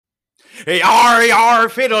Yar, yar,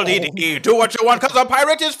 fiddle-dee-dee. Do what you want, cause a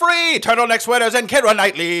pirate is free. Turtleneck sweaters and Kira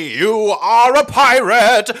Knightley. You are a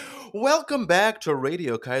pirate. Welcome back to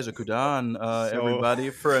Radio Kaizokudan,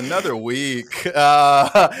 everybody, for another week. So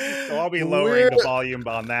I'll be lowering the volume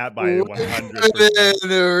on that by 100%.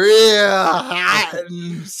 Real hot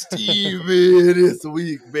and steamy this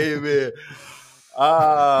week, baby.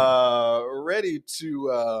 Ready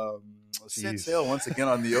to set sail once again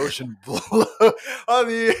on the ocean blue, on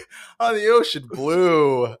the ocean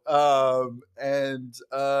blue. And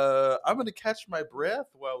I'm gonna catch my breath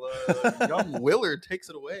while young Willard takes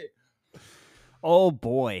it away. Oh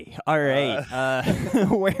boy! All right,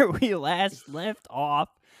 where we last left off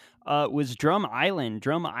was Drum Island.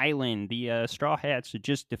 Drum Island. The Straw Hats had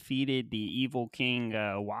just defeated the evil king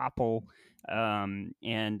Wapple, and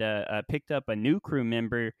picked up a new crew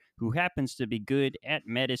member who happens to be good at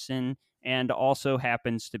medicine, and also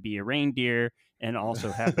happens to be a reindeer, and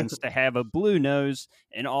also happens to have a blue nose,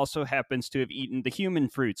 and also happens to have eaten the human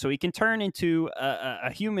fruit. So he can turn into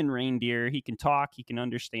a human reindeer. He can talk. He can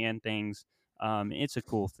understand things. It's a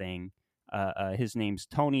cool thing. His name's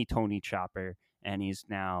Tony Chopper, and he's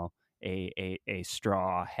now a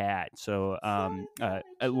straw hat. So a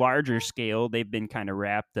larger scale, they've been kind of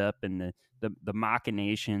wrapped up in the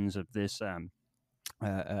machinations of this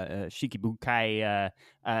Shikibukai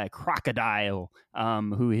Crocodile,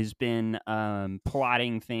 who has been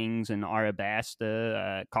plotting things in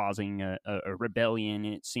Arabasta, causing a rebellion,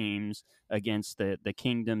 it seems, against the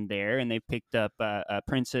kingdom there. And they've picked up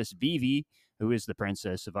Princess Vivi, who is the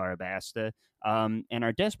princess of Arabasta, and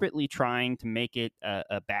are desperately trying to make it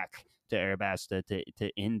back to Arabasta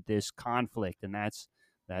to end this conflict. And that's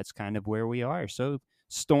kind of where we are. So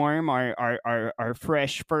Storm, our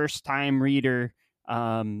fresh first time reader,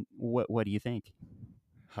 what do you think?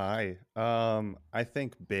 Hi. I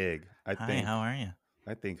think big. Hi, how are you?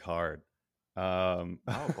 I think hard. Oh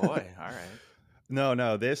boy! All right.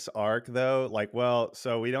 No, this arc though,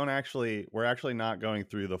 so we're actually not going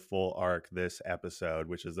through the full arc this episode,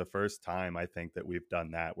 which is the first time I think that we've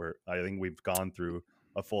done that, where I think we've gone through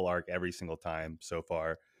a full arc every single time so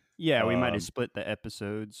far. Yeah, we might have split the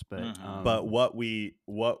episodes, but but what we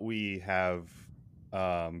have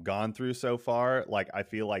gone through so far, I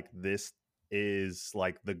feel like this is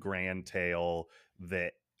like the grand tale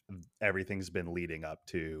that everything's been leading up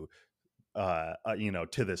to.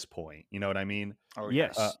 To this point, you know what I mean? Oh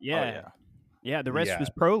yes, yeah. The rest was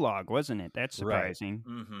prologue, wasn't it? That's surprising.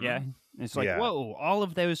 Right. Mm-hmm. Yeah, it's like whoa, all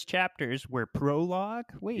of those chapters were prologue.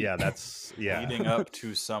 Wait, that's leading up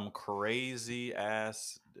to some crazy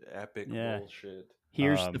ass epic bullshit.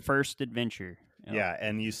 Here's the first adventure. Yeah,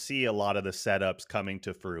 and you see a lot of the setups coming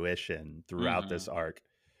to fruition throughout this arc,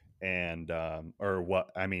 and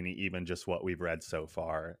even just what we've read so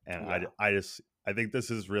far, and I think this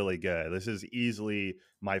is really good. This is easily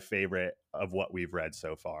my favorite of what we've read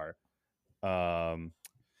so far. I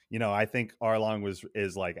think Arlong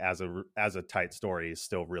is like as a tight story is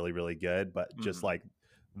still really, really good, but just like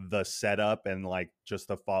the setup and like just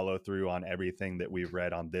the follow through on everything that we've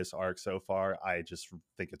read on this arc so far, I just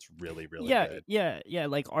think it's really, really good. Yeah.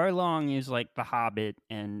 Like Arlong is like the Hobbit,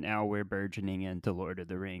 and now we're burgeoning into Lord of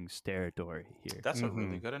the Rings territory here. That's a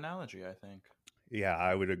really good analogy, I think. Yeah,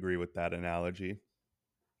 I would agree with that analogy.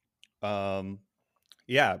 But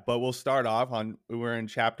we'll start off we're in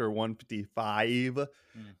chapter 155,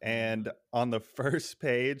 and on the first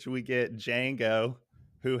page we get Django,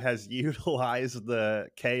 who has utilized the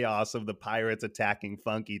chaos of the pirates attacking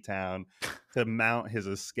Funky Town to mount his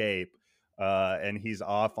escape, and he's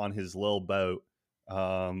off on his little boat.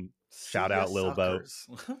 Shout out Lil Boat.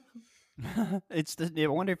 I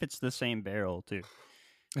wonder if it's the same barrel too.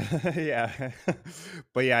 Yeah.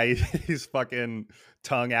 But yeah, he's fucking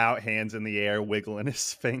tongue out, hands in the air, wiggling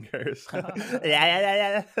his fingers.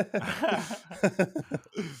 Yeah.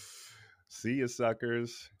 See you,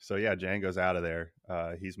 suckers. So yeah, Django's out of there.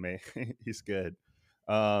 He's good.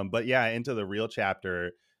 But yeah, into the real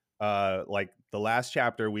chapter. Like the last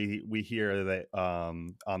chapter, we hear that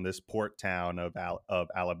on this port town of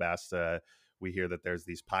Alabasta, we hear that there's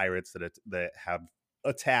these pirates that have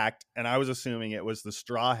attacked, and I was assuming it was the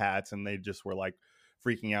Straw Hats, and they just were like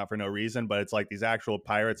freaking out for no reason, but it's like these actual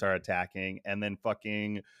pirates are attacking, and then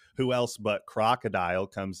fucking who else but Crocodile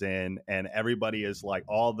comes in, and everybody is like,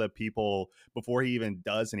 all the people before he even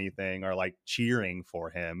does anything are like cheering for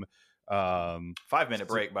him. 5-minute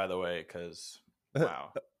break, by the way, because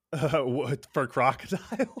wow. For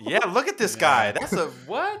Crocodile? Yeah, look at this guy. That's a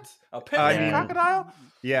what? A pimp crocodile?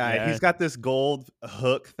 Yeah, he's got this gold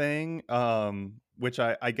hook thing, which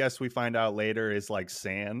I guess we find out later is like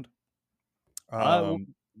sand.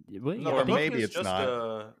 Well, No, yeah, the Or hook maybe is it's just not.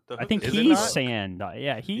 the I hook think is Is it he's not? sand.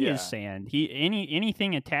 Yeah, he Yeah. is sand.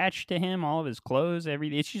 Anything attached to him, all of his clothes,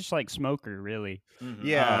 everything. It's just like Smoker, really. Mm-hmm.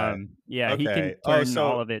 Yeah. Yeah, he can Okay. Oh, turn all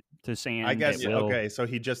so of it to I sand at guess will. okay. So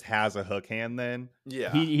he just has a hook hand then.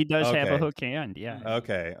 Yeah. He does have a Okay. hook hand. Yeah,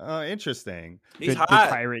 Okay. Interesting. He's good hot.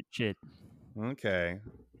 pirate shit. Okay.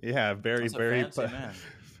 Yeah. Very That's a very fancy man.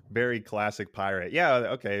 very classic pirate. Yeah.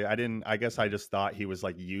 Okay. I guess I just thought he was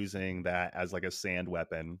like using that as like a sand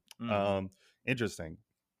weapon. Mm. Interesting.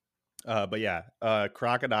 But yeah,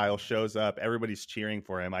 Crocodile shows up. Everybody's cheering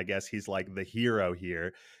for him. I guess he's like the hero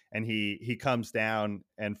here, and he comes down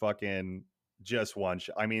and fucking just one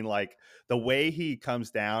shot. I mean, like the way he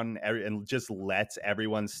comes down and just lets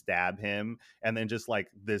everyone stab him, and then just like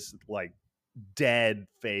this like dead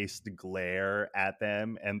faced glare at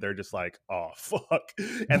them, and they're just like, oh fuck.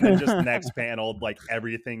 And then just next panel, like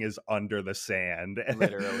everything is under the sand.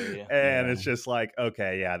 Literally. And Yeah. it's just like,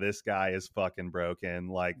 okay, yeah, this guy is fucking broken.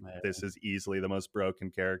 Like Yeah. this is easily the most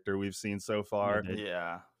broken character we've seen so far. Yeah,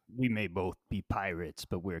 Yeah. we may both be pirates,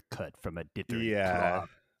 but we're cut from a different Yeah. cloth.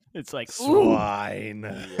 It's like Swine.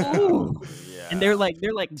 Yeah. ooh. Yeah. And they're like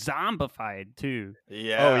zombified too.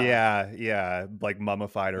 Yeah. Oh yeah, like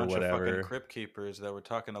mummified or Bunch of whatever. fucking crypt keepers that were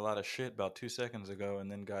talking a lot of shit about 2 seconds ago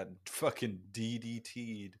and then got fucking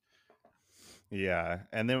DDT'd. Yeah,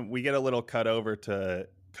 and then we get a little cut over to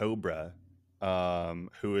Cobra,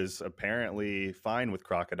 who is apparently fine with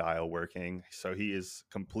Crocodile working, so he is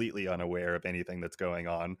completely unaware of anything that's going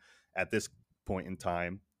on at this point in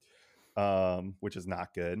time, which is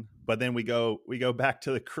not good. But then we go back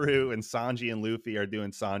to the crew, and Sanji and Luffy are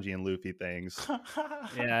doing Sanji and Luffy things,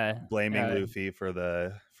 Yeah. blaming Luffy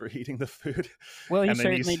for eating the food. Well, he And then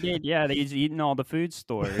certainly did. Yeah, he's eating all the food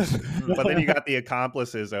stores. But then you got the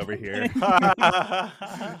accomplices over here,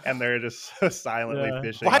 and they're just silently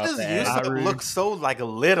fishing. Why out does the eggs. Yusuf look so like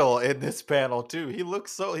little in this panel too? He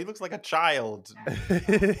looks like a child.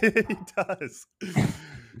 He does.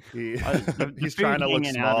 He's trying to look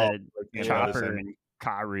small. Out Chopper and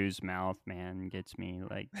Karu's mouth, man, gets me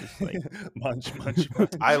like just like munch.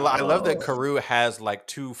 I love that Karu has like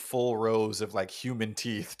 2 full rows of like human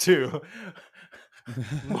teeth too.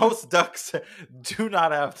 Most ducks do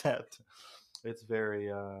not have that. It's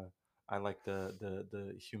very I like the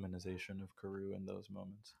humanization of Karu in those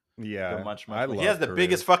moments. Yeah, The munch. I love He has the Karu.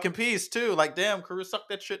 biggest fucking piece too. Like, damn, Karu, suck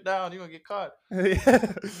that shit down. You're gonna get caught.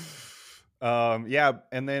 Yeah,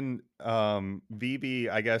 and then Vivi,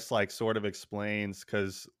 I guess, like sort of explains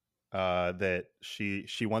because that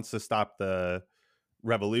she wants to stop the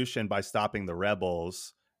revolution by stopping the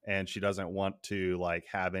rebels, and she doesn't want to like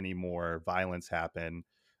have any more violence happen.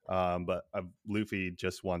 But Luffy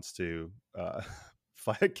just wants to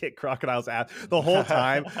kick Crocodile's ass the whole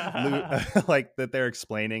time. Like that they're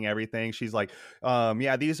explaining everything. She's like,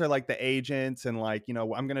 yeah, these are like the agents, and like, you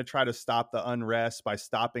know, I'm gonna try to stop the unrest by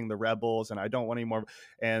stopping the rebels, and I don't want any more.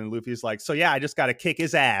 And Luffy's like, so yeah, I just gotta kick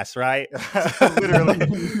his ass, right? Literally.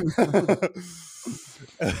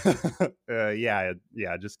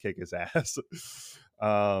 Yeah, just kick his ass.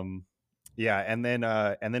 Yeah, and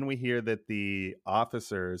then we hear that the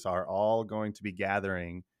officers are all going to be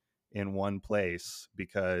gathering in one place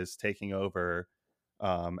because taking over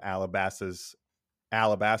Alabasta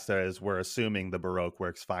is, we're assuming, the Baroque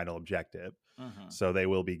Works' final objective. Mm-hmm. So they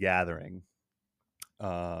will be gathering.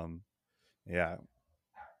 Yeah,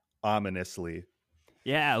 ominously.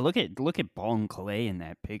 yeah. Look at Bon Clay in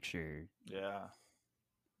that picture. Yeah.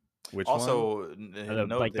 Which also, one?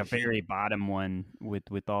 Like the very bottom one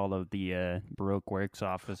with all of the Baroque Works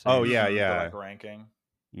officers. Oh yeah, the, yeah. like, ranking.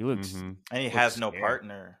 He looks. Mhm. And he looks has no scared.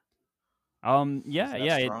 partner. Yeah, He's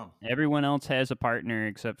yeah. that strong. Everyone else has a partner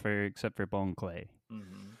except for Bon Clay.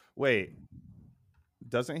 Mm-hmm. Wait,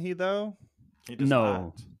 doesn't he though? He does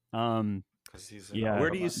No. not. 'Cause he's an Yeah. Where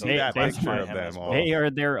do you overlord. see They- that they- picture of him them as all? both. They are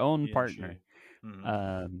their own He and partner. she.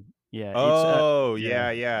 Mhm. Yeah. Oh, it's,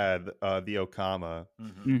 yeah. The Okama.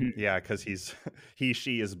 Mhm. Mhm. Yeah, because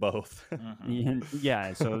she is both. Mhm.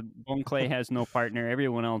 Yeah, so Bon Clay has no partner.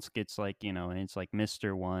 Everyone else gets like, you know, it's like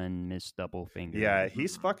Mr. One, Miss Double Finger. Yeah,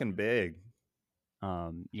 he's fucking big.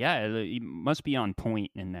 Yeah, he must be on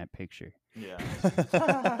point in that picture. Yeah.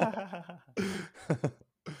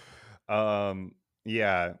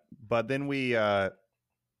 Yeah, but then we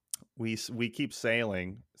keep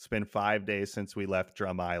sailing. It's been 5 days since we left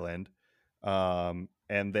Drum Island. And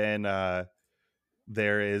then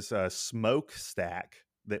there is a smokestack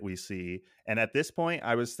that we see. And at this point,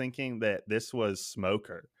 I was thinking that this was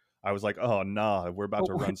Smoker. I was like, oh, no, we're about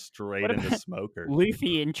to run straight into Smoker.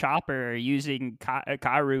 Luffy and Chopper are using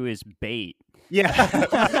Karu as bait.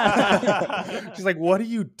 Yeah. She's like, what are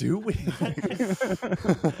you doing?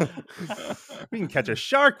 We can catch a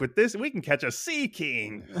shark with this. We can catch a sea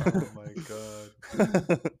king. Oh my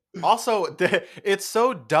god. Also, it's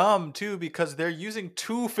so dumb too because they're using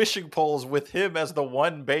 2 fishing poles with him as the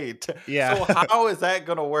one bait. Yeah. So how is that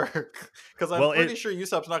gonna work? Because I'm pretty sure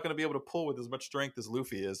Usopp's not gonna be able to pull with as much strength as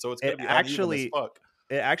Luffy is. So it's gonna be uneven as fuck.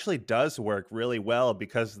 It actually does work really well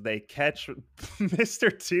because they catch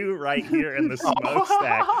Mr. 2 right here in the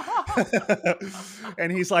smokestack.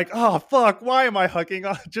 And he's like, oh, fuck, why am I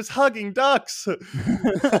just hugging ducks?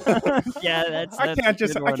 Yeah, that's I can't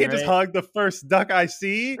just hug the first duck I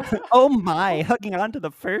see. Oh my, hugging onto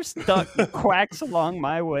the first duck that quacks along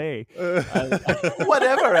my way.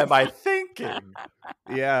 Whatever am I thinking?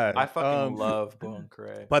 Yeah. I fucking love Bon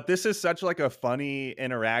Cray. But this is such like a funny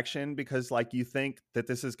interaction because like you think that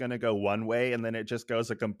this is going to go one way and then it just goes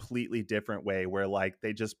a completely different way where like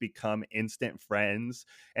they just become instant friends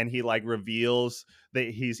and he like reveals that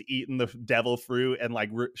he's eaten the devil fruit and like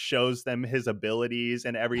shows them his abilities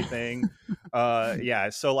and everything. Yeah.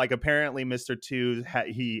 So like apparently Mr. 2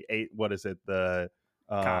 he ate, what is it? The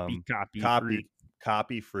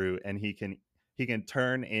copy fruit, and he can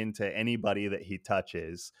turn into anybody that he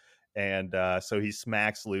touches. And so he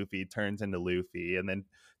smacks Luffy, turns into Luffy, and then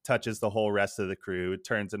touches the whole rest of the crew,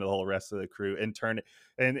 turns into the whole rest of the crew, and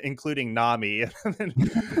including Nami,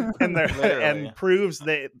 and proves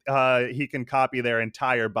that he can copy their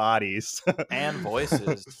entire bodies and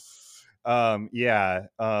voices. Yeah.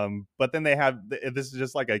 But then they have this is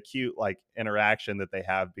just like a cute like interaction that they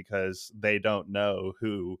have because they don't know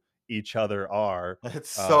who each other are. It's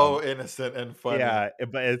so innocent and funny. Yeah,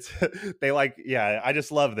 but it's they like, yeah, I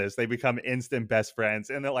just love this. They become instant best friends.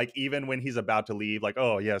 And they're like, even when he's about to leave, like,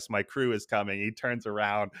 oh yes, my crew is coming, he turns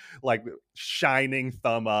around, like shining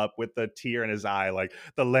thumb up with the tear in his eye, like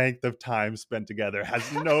the length of time spent together has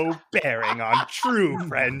no bearing on true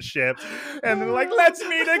friendship. And they're like, let's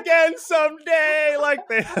meet again someday. Like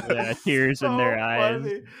they tears in their eyes.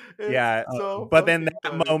 Yeah. But then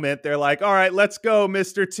that moment they're like, all right, let's go,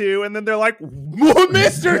 Mr. 2. And then they're like,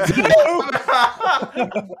 Mr.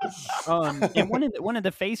 2. And one of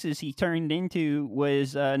the faces he turned into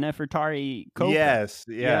was Nefertari Cobra. Yes.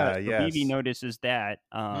 Yes. Vivi notices that.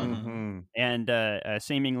 And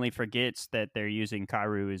seemingly forgets that they're using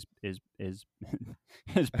Karu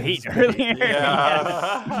as bait earlier.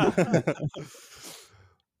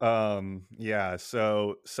 Yeah.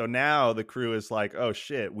 So now the crew is like, oh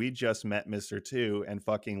shit, we just met Mr. 2 and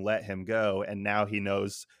fucking let him go, and now he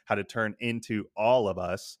knows how to turn into all of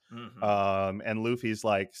us. And Luffy's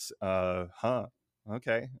like,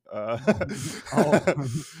 okay.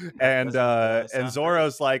 And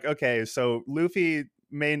Zoro's like, okay, so Luffy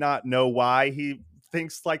may not know why he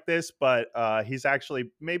thinks like this, but he's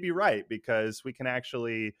actually maybe right, because we can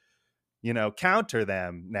actually, you know, counter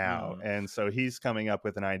them now. And so he's coming up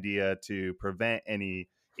with an idea to prevent any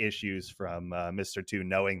issues from Mr. 2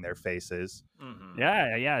 knowing their faces.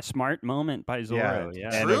 Yeah. Smart moment by Zoro.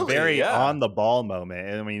 Yeah. And a very on the ball moment.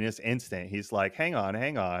 I mean, it's instant. He's like, hang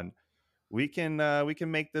on. We can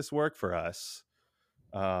make this work for us.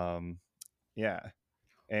 Yeah.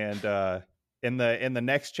 And in the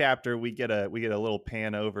next chapter, we get a little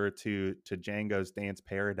pan over to Django's Dance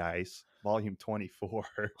Paradise, volume 24.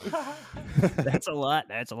 That's a lot.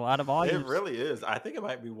 That's a lot of volumes. It really is. I think it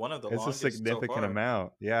might be one of the longest. It's a significant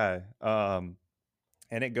amount. Yeah. And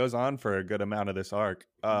it goes on for a good amount of this arc.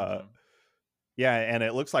 Yeah, and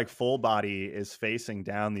it looks like Full Body is facing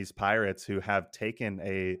down these pirates who have taken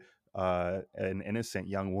an innocent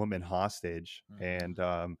young woman hostage, and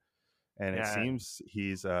it seems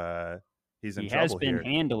he's in trouble. He has been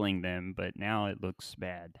handling them, but now it looks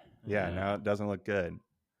bad. Yeah, now it doesn't look good.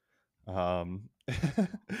 And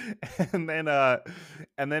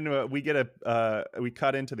then we get we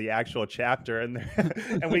cut into the actual chapter, and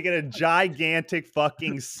we get a gigantic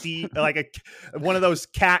fucking one of those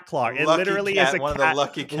cat clocks. It literally is one of the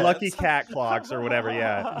lucky cat clocks or whatever.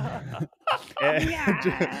 Yeah.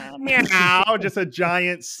 Meow, just a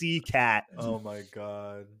giant sea cat. Oh my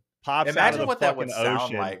god. Pops Imagine what that would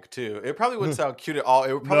sound like too. It probably wouldn't sound cute at all.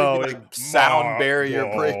 It would probably be like sound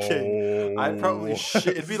barrier breaking. I'd probably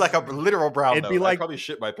it'd be like a literal brown note. I'd probably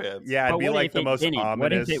shit my pants. Yeah, it'd be like the most ominous.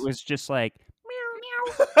 What if it was just like meow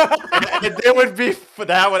meow? It would be.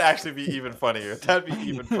 That would actually be even funnier. That'd be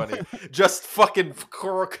even funnier. Just fucking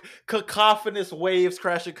cacophonous waves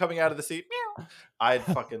crashing coming out of the sea. Meow. I'd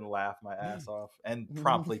fucking laugh my ass off and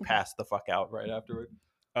promptly pass the fuck out right afterward.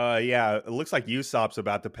 Yeah, it looks like Usopp's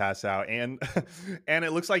about to pass out, and and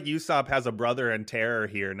it looks like Usopp has a brother in terror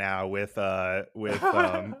here now with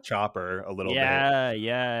Chopper a little bit.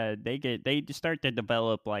 Yeah. They start to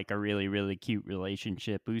develop like a really really cute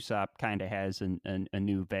relationship. Usopp kind of has a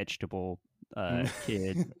new vegetable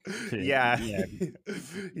kid to Yeah, yeah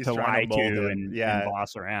he's to trying to lie mold to him. and Yeah.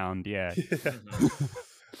 boss around. Yeah.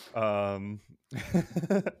 um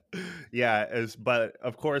yeah, but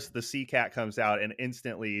of course the sea cat comes out and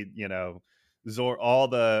instantly, all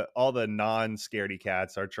the non-scaredy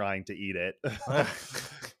cats are trying to eat it.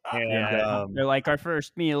 And Yeah, they're like our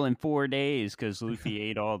first meal in 4 days because Luffy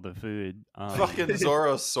ate all the food. Fucking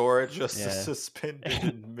Zoro's sword just Yeah. suspended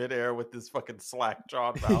in midair with his fucking slack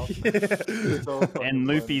jawed mouth. So fucking And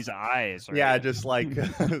funny. Luffy's eyes, right? yeah, just like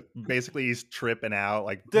basically he's tripping out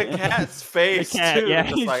like The cat's face The cat, too. yeah,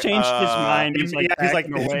 just he's like, changed his mind. He's like, he's like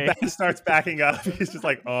backing away. starts backing up. He's just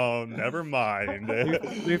like, oh, never mind.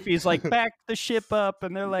 Luffy's like, back the ship up,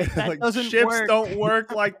 and they're like, that like, doesn't ships work. don't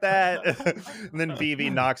work like that. And then Vivi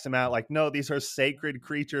knocks him out like, no, these are sacred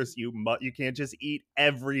creatures. You can't just eat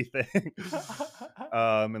everything.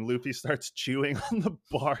 And Luffy starts chewing on the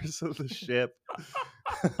bars of the ship.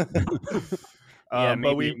 Yeah,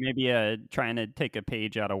 but maybe trying to take a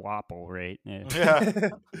page out of Wapple, right? Yeah.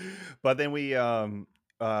 But then we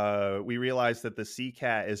realize that the sea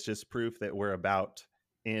cat is just proof that we're about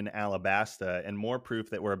in Alabasta, and more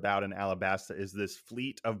proof that we're about in Alabasta is this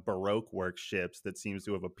fleet of Baroque work ships that seems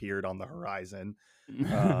to have appeared on the horizon,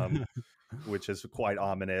 which is quite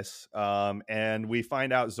ominous. And we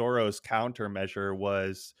find out Zoro's countermeasure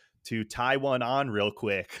was to tie one on real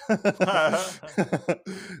quick.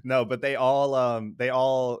 No, but they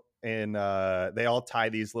all tie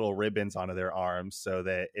these little ribbons onto their arms so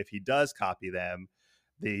that if he does copy them,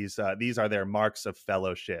 these are their marks of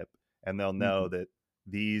fellowship, and they'll know that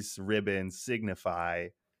these ribbons signify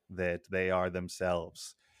that they are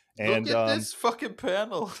themselves. And look at this fucking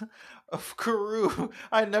panel of Karoo.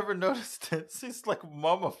 I never noticed it. He's like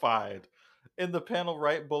mummified in the panel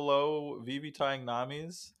right below Vivi tying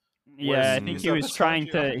Nami's. Yeah, I think he was trying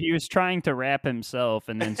to wrap himself,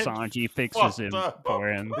 and then Sanji fixes him for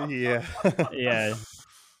him. Yeah. Yeah.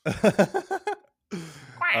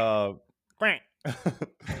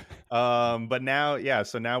 But now,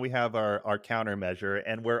 so now we have our countermeasure,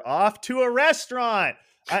 and we're off to a restaurant.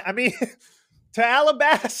 I mean, to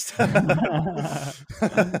Alabasta.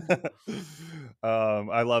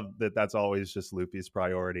 I love that. That's always just Luffy's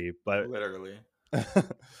priority, but literally.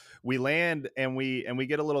 We land and we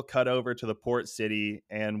get a little cut over to the port city,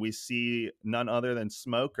 and we see none other than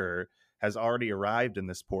Smoker has already arrived in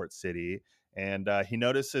this port city, and he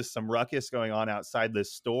notices some ruckus going on outside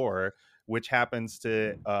this store, which happens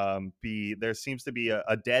to there seems to be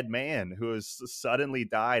a dead man who has suddenly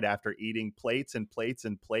died after eating plates and plates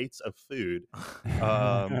and plates of food.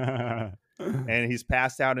 And he's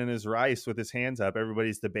passed out in his rice with his hands up.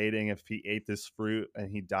 Everybody's debating if he ate this fruit and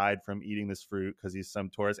he died from eating this fruit because he's some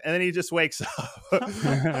tourist. And then he just wakes up.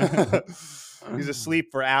 He's asleep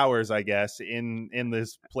for hours, I guess, in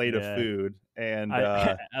this plate of food. And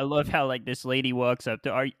I love how like this lady walks up to,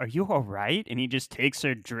 are you all right? And he just takes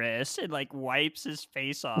her dress and like wipes his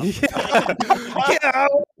face off.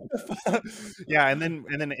 Yeah, and then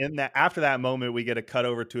in that, after that moment, we get a cut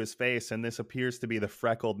over to his face, and this appears to be the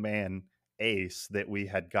freckled man Ace that we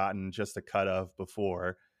had gotten just a cut of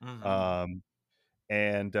before.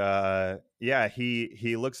 And yeah,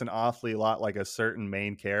 he looks an awfully lot like a certain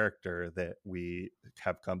main character that we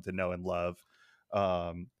have come to know and love.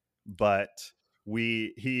 But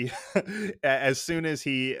he as soon as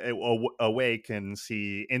he awakens,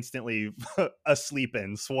 he instantly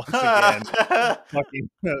asleepens once again. Fucking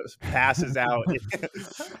passes out.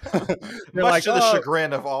 They're much like, to the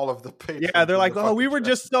chagrin of all of the patrons. Yeah, they're like, oh, we were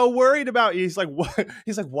just so worried about you. He's like, what?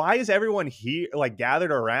 He's like, why is everyone here, like,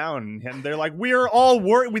 gathered around? And they're like, we are all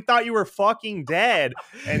worried. We thought you were fucking dead.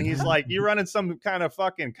 And he's like, you running some kind of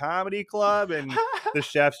fucking comedy club? And the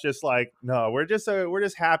chef's just like, no, we're just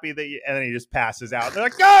happy that you. And then he just passes out. They're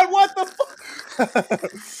like, God, what the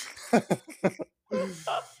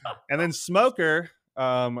fuck? And then Smoker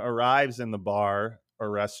arrives in the bar or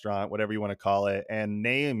restaurant, whatever you want to call it, and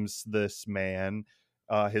names this man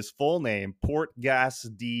his full name,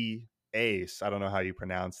 Portgas D. Ace. I don't know how you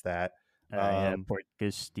pronounce that.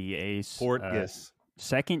 Portgas D. Ace. Portgas.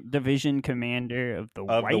 Second Division Commander of the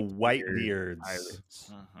Whitebeards.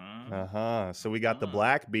 So we got the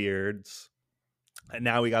Blackbeards, and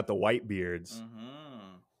now we got the Whitebeards.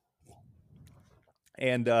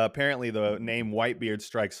 And apparently the name Whitebeard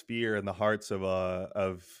strikes fear in the hearts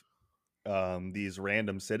of these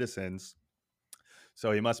random citizens.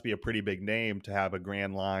 So he must be a pretty big name to have a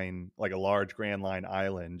Grand Line, like a large Grand Line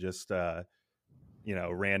island. Just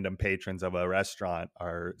random patrons of a restaurant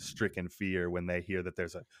are stricken fear when they hear that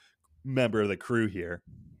there's a member of the crew here.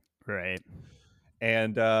 Right.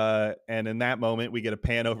 And in that moment, we get a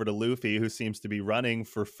pan over to Luffy, who seems to be running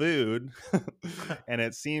for food. And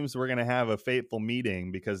it seems we're going to have a fateful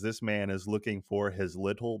meeting because this man is looking for his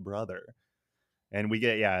little brother. And we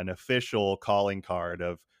get, an official calling card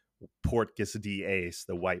of Portgas D. Ace,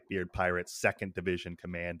 the Whitebeard Pirates' 2nd Division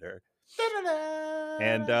commander.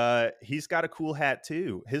 And he's got a cool hat,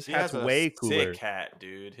 too. His hat's way cooler. Sick hat,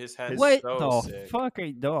 dude. His hat's what so the sick. Fuck are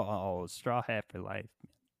you doing? Oh, straw hat for life.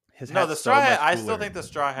 The straw hat. I still think the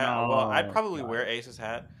straw hat. No, well, I'd probably wear Ace's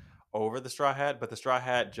hat over the straw hat, but the straw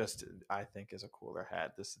hat I think is a cooler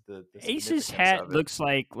hat. The Ace's hat looks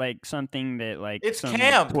like something that it's some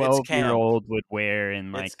camp. 12-year-old would wear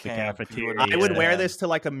in the cafeteria. I would wear this to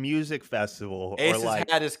like a music festival. Ace's or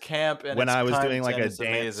hat is camp, and when it's I was cunt, doing like a dance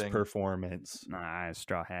amazing. performance. Nah,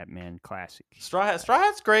 straw hat, man, classic. Straw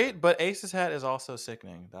hat's great, but Ace's hat is also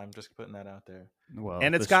sickening. I'm just putting that out there. Well,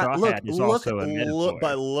 and it's got look at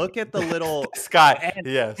the little Sky.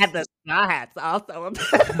 Yes, and the straw hat's also.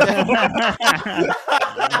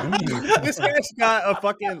 This guy's got a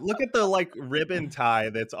fucking look at the like ribbon tie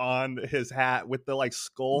that's on his hat with the like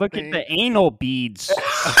skull. Look thing. at the anal beads.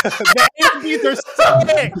 The anal beads are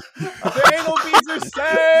sick. The anal beads are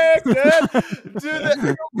sick, dude. Dude, the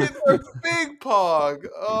anal beads are big pog.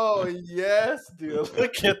 Oh yes, dude.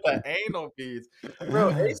 Look at the anal beads, bro.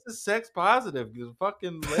 Ace is sex positive. Just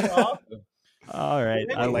fucking lay off him. All right,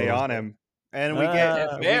 I lay on him. And we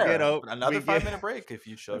get another 5-minute break if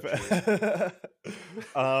you show.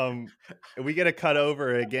 We get a cut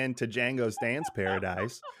over again to Django's Dance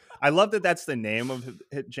Paradise. I love that that's the name of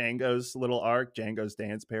Django's little arc, Django's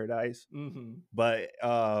Dance Paradise. Mm-hmm. But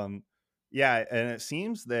and it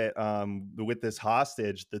seems that with this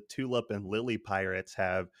hostage, the Tulip and Lily pirates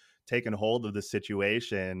have taken hold of the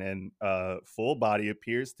situation, and Full Body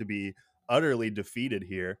appears to be utterly defeated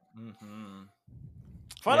here. Mm-hmm.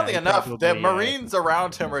 Funnily enough, the Marines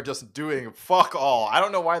around him are just doing fuck all. I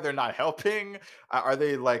don't know why they're not helping. Are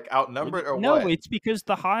they like outnumbered or what? No, it's because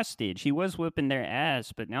the hostage. He was whipping their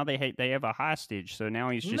ass, but now they have a hostage, so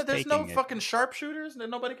now he's just there's no fucking sharpshooters.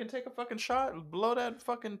 Nobody can take a fucking shot, blow that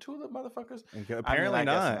fucking Tulip motherfuckers. Apparently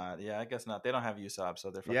not. Guess not. Yeah, I guess not. They don't have Usopp,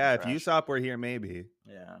 so they're fucking trash. If Usopp were here, maybe.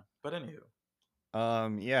 Yeah, but anywho.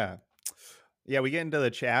 We get into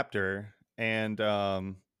the chapter, and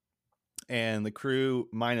the crew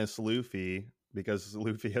minus Luffy, because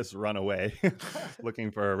Luffy has run away looking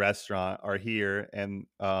for a restaurant, are here. And,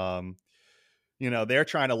 they're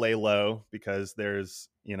trying to lay low because there's,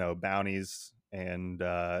 bounties and,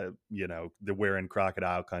 we're in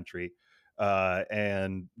Crocodile country.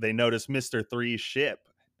 And they notice Mr. Three's ship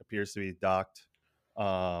appears to be docked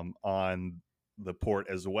on the port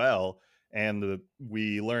as well. And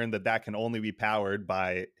we learned that can only be powered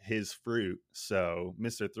by his fruit. So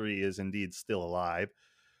Mr. 3 is indeed still alive.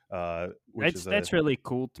 That's really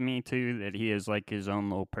cool to me too, that he has like his own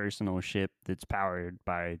little personal ship that's powered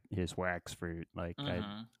by his wax fruit. Like,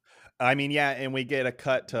 and we get a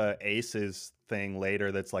cut to Ace's thing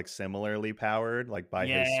later that's like similarly powered, like by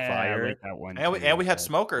his fire. Like that one and we had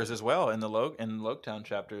smokers as well in the Loketown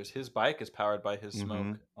chapters. His bike is powered by his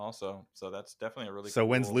smoke also, so that's definitely a really. So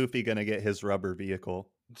when's Luffy gonna get his rubber vehicle?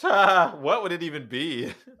 What would it even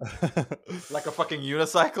be? Like a fucking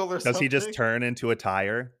unicycle or something? Does he just turn into a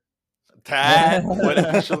tire? That would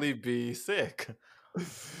actually be sick.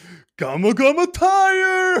 Gumma Gumma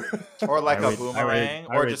tire, or like a boomerang,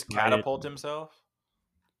 or just catapult himself.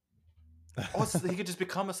 Oh, he could just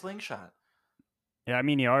become a slingshot. Yeah, I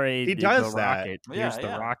mean, he does that. Rocket. Here's the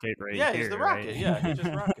rocket right here. Yeah, he's the rocket. Right? Yeah, he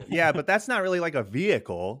just rocket. Yeah, but that's not really like a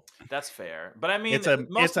vehicle. That's fair. But I mean, it's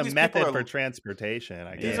a method for transportation.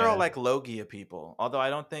 I guess these are all like Logia people. Although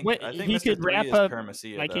I don't think I think he Mr. could 3 wrap is up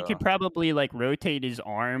Permacia, like though. he could probably like rotate his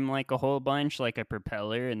arm like a whole bunch, like a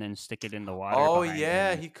propeller, and then stick it in the water. Oh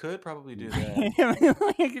yeah, he could probably do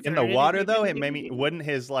that. In the water though, it maybe wouldn't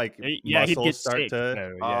his like muscles start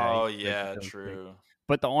to? Oh yeah, true. Sick.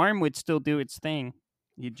 But the arm would still do its thing.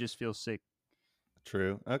 You'd just feel sick.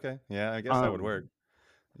 True. Okay. Yeah, I guess that would work.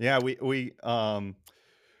 Yeah, we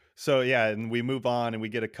so yeah, and we move on and we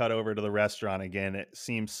get a cut over to the restaurant again. It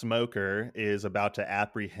seems Smoker is about to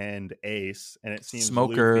apprehend Ace, and it seems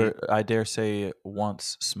Smoker, Luffy... I dare say,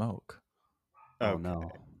 wants smoke. Oh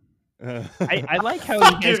no. I like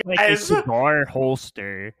how he has like a cigar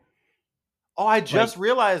holster. Oh, I just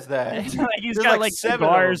realized that. He's There's got like 7 of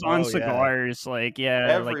cigars them. on Oh, yeah. cigars. Like, yeah.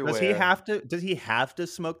 Everywhere. Does he have to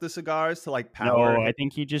smoke the cigars to like power? No, I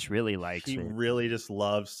think he just really likes he it. really just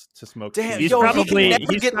loves to smoke. Damn, He's yo, he can probably never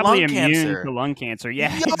get probably lung immune cancer. to lung cancer.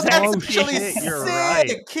 Yeah, Yo, exactly. that's actually Shit, you're sick.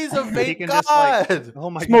 right. He's a vape can god. just, like,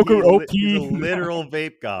 oh my Smoker god, OP. he's a literal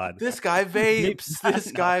vape god. This guy vapes. God,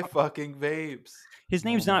 This guy fucking vapes. His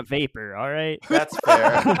name's not Vapor, all right? That's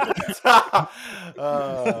fair.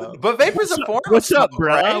 But vapor's a form What's of up, smoke,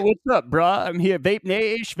 bruh? right? What's up, bruh? I'm here, Vape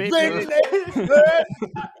Nation.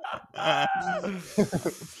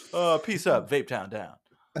 Peace up, Vape Town down.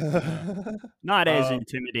 Not as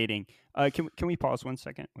intimidating. Can we pause 1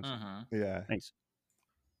 second? 1 second. Yeah. Thanks.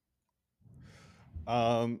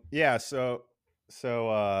 Yeah, so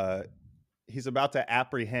he's about to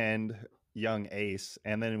apprehend young Ace,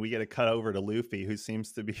 and then we get a cut over to Luffy, who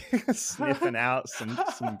seems to be sniffing out some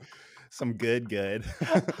good.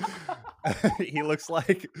 He looks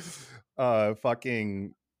like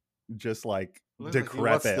fucking just like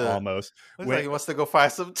decrepit almost. Looks like he wants to go find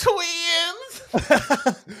some twins.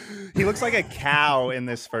 He looks like a cow in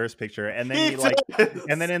this first picture, and then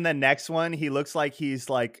and then in the next one he looks like he's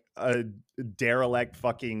like a derelict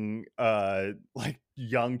fucking like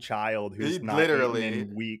young child who's not eaten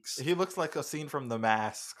in weeks. He looks like a scene from The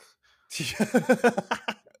Mask.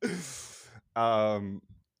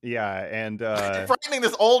 Yeah, and frightening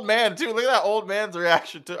this old man too. Look at that old man's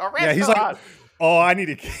reaction to. Yeah, he's like, "Oh, I need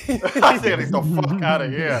to get I think I need to get the fuck out of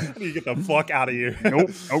here. I need to get the fuck out of here." Nope.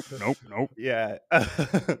 Yeah.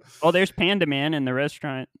 Oh, there's Panda Man in the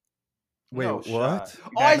restaurant. Wait, No what? shot.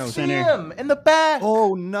 Oh, I see him in the back.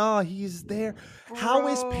 Oh no, he's there. Bro. How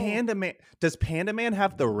is Panda Man? Does Panda Man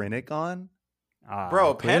have the Rinnick on?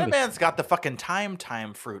 Bro, Panda Man's got the fucking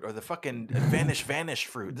time fruit or the fucking vanish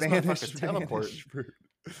fruit. This motherfucker's teleport.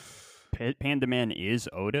 Panda Man is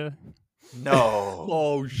Oda? No.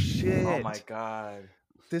 Oh shit. Oh my god.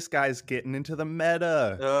 This guy's getting into the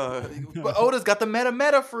meta. But Oda's got the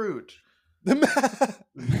meta fruit.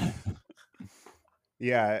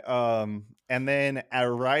 Yeah, and then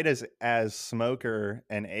right as Smoker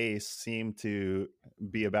and Ace seem to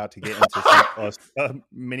be about to get into a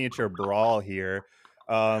miniature brawl here,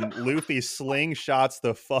 Luffy slingshots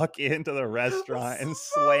the fuck into the restaurant and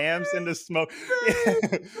slams into Smoke.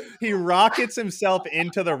 He rockets himself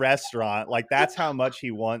into the restaurant, like that's how much he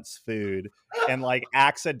wants food, and like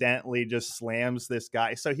accidentally just slams this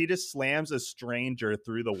guy. So he just slams a stranger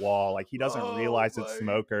through the wall, like he doesn't realize it's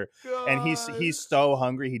Smoker, and he's so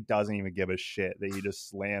hungry he doesn't even give a shit that he just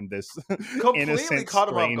slammed this completely caught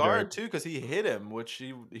him stranger. off guard too, because he hit him, which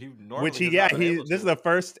he normally this is the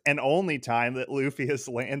first and only time that Luffy has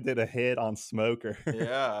landed a hit on Smoker.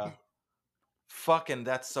 Yeah. Fucking,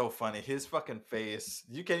 that's so funny. His fucking face,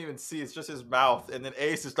 you can't even see, it's just his mouth, and then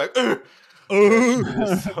Ace is like, ugh.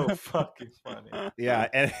 It's so fucking funny.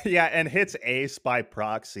 And hits Ace by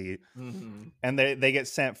proxy. Mm-hmm. And they get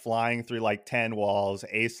sent flying through like 10 walls.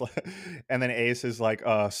 Ace and then Ace is like,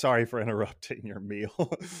 sorry for interrupting your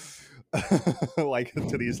meal. Like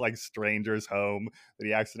to these like strangers' home that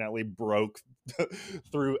he accidentally broke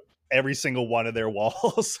through every single one of their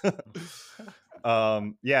walls.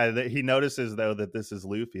 He notices though that this is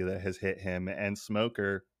Luffy that has hit him, and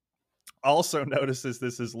Smoker also notices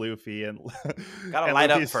this is Luffy, and gotta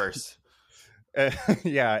light up first.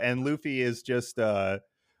 And Luffy is just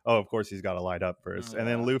of course he's got to light up first, and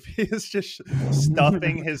then Luffy is just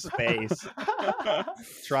stuffing his face,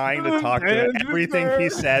 trying to talk to him. Everything he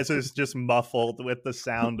says is just muffled with the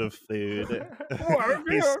sound of food.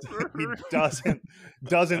 He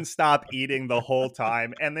doesn't stop eating the whole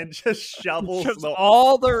time, and then just shovels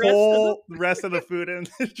all the rest of the food, and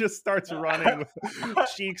just starts running with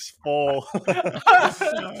cheeks full.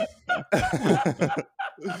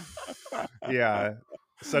 Yeah.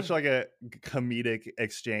 Such like a comedic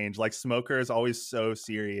exchange. Like Smoker is always so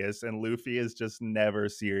serious, and Luffy is just never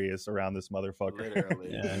serious around this motherfucker.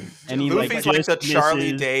 Literally. Yeah. And Luffy's like the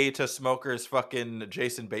Charlie Day to Smoker's fucking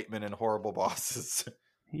Jason Bateman and Horrible Bosses.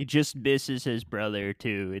 He just misses his brother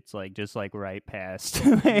too. It's like just like right past.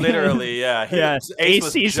 Literally, yeah.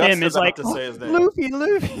 Ace sees him. Is like, Luffy.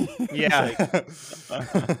 Yeah.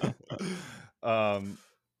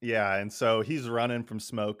 Yeah, and so he's running from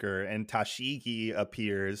Smoker, and Tashigi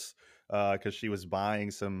appears because she was buying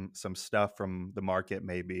some stuff from the market,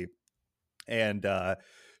 maybe. And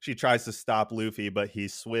she tries to stop Luffy, but he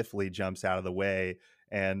swiftly jumps out of the way.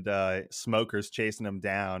 and Smoker's chasing him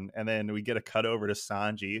down. And then we get a cut over to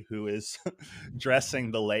Sanji, who is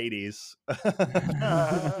dressing the ladies.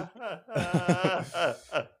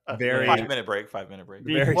 Very 5-minute break.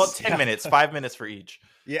 very Well, 10 minutes. 5 minutes for each.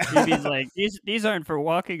 Yeah. He's like, these aren't for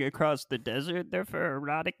walking across the desert. They're for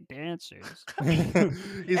erotic dancers.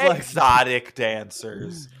 He's Exotic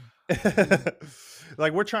dancers.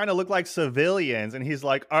 Like, we're trying to look like civilians, and he's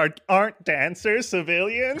like, aren't dancers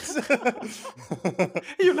civilians?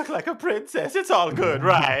 You look like a princess. It's all good,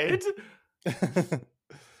 right?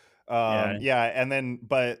 Yeah, and then,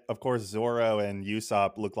 but of course, Zoro and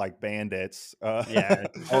Usopp look like bandits. Yeah,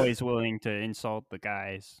 always willing to insult the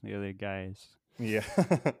other guys. Yeah.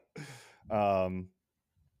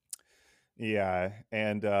 Yeah,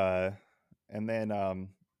 and then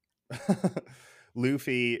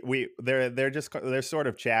Luffy, they're sort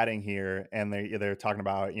of chatting here, and they're talking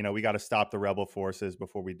about, we got to stop the rebel forces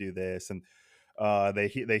before we do this, and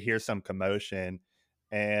they hear some commotion,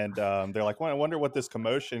 and they're like, well, I wonder what this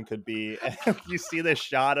commotion could be. And you see this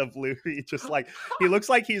shot of Luffy, just like, he looks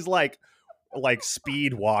like he's like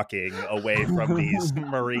speed walking away from these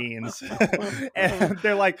Marines. And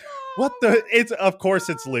they're like, what the, of course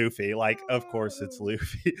it's Luffy,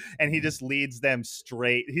 and he just leads them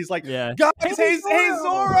straight. He's like, guys, hey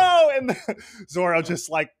Zoro, and Zoro just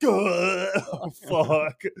like, oh,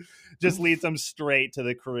 fuck, just leads them straight to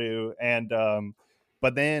the crew. And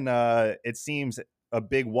but then it seems a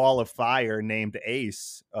big wall of fire named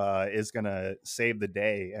Ace is gonna save the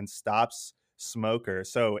day and stops Smoker.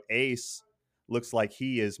 So Ace looks like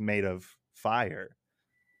he is made of fire.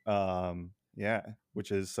 Yeah,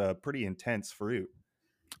 which is pretty intense fruit.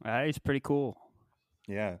 He's pretty cool.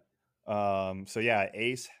 Yeah. So yeah,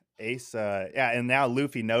 Ace, yeah, and now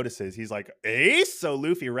Luffy notices. He's like, Ace? So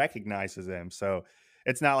Luffy recognizes him. So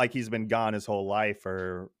it's not like he's been gone his whole life,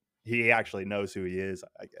 or he actually knows who he is,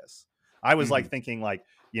 I guess. I was like thinking like,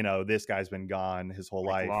 this guy's been gone his whole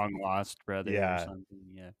life. Long lost brother or something,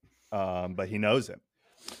 yeah. But he knows him.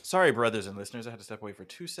 Sorry, brothers and listeners. I had to step away for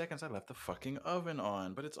 2 seconds. I left the fucking oven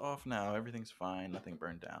on, but it's off now. Everything's fine. Nothing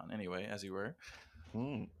burned down. Anyway, as you were.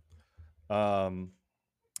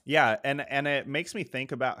 Yeah, and it makes me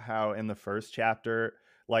think about how in the first chapter,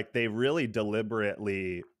 like, they really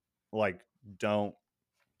deliberately like don't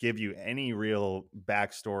give you any real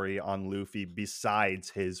backstory on Luffy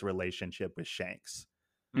besides his relationship with Shanks.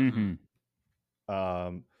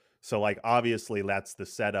 So like, obviously that's the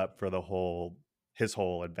setup for his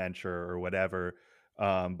whole adventure or whatever.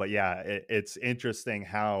 But yeah, it's interesting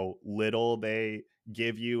how little they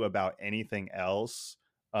give you about anything else.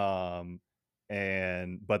 But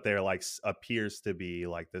there like appears to be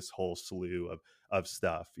like this whole slew of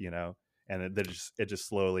stuff, and it just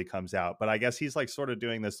slowly comes out. But I guess he's like sort of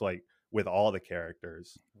doing this like with all the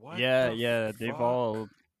characters. Yeah, they've all,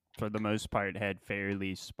 for the most part, had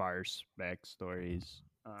fairly sparse backstories.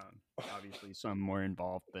 Obviously some more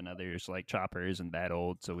involved than others. Like Chopper isn't that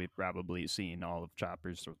old, so we've probably seen all of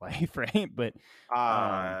Chopper's life, right? But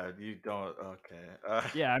you don't. Okay.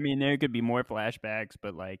 yeah, I mean, there could be more flashbacks,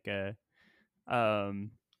 but like like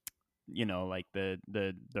the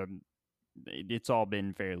it's all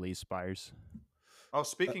been fairly sparse. Oh,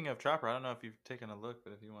 speaking of Chopper, I don't know if you've taken a look,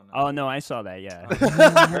 but if you want to. Oh no, I saw that. Yeah.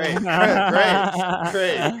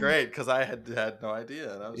 Great, because I had no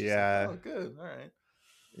idea. And I was just like, oh, good, all right.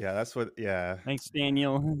 Yeah, that's what. Yeah. Thanks,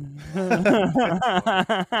 Daniel.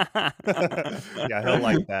 Yeah, he'll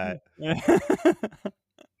like that.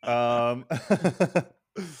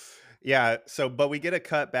 Yeah. So, but we get a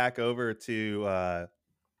cut back over to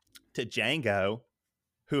Django,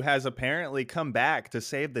 who has apparently come back to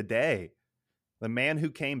save the day. The man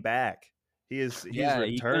who came back. He's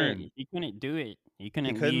returned. He couldn't do it. He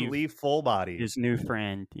couldn't leave full body. His new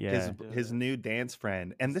friend. Yeah. His new dance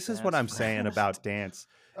friend. And this is what I'm saying about dance.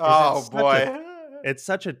 Oh boy. It's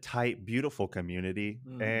such a tight, beautiful community.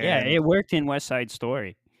 And yeah, it worked in West Side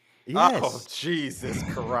Story. Yes. Oh, Jesus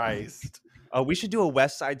Christ. Oh, we should do a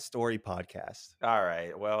West Side Story podcast. All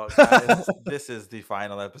right. Well, guys, this is the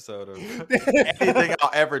final episode of anything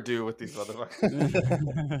I'll ever do with these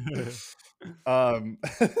motherfuckers.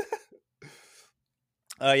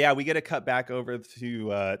 Yeah, we get a cut back over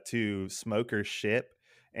to Smoker's ship,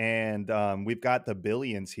 and we've got the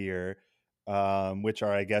Billions here, which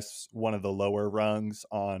are, I guess, one of the lower rungs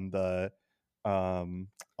on the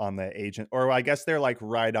agent, or I guess they're like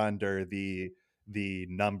right under the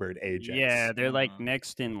numbered agents. Yeah, they're like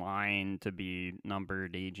next in line to be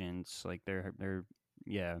numbered agents. Like they're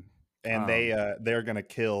yeah. And they're gonna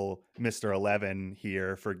kill Mr. 11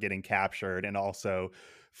 here for getting captured, and also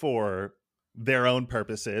for their own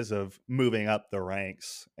purposes of moving up the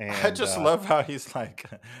ranks. And I just love how he's like,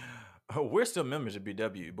 oh, we're still members of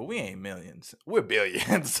BW, but we ain't millions. We're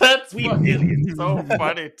billions. That's fucking so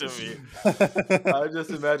funny to me. I just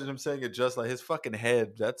imagine him saying it just like his fucking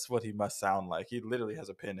head. That's what he must sound like. He literally has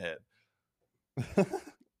a pinhead.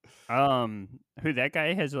 Who that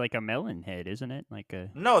guy has like a melon head, isn't it? Like a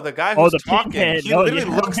No, the guy who's talking, pinhead. he literally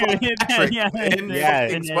looks like Patrick in fucking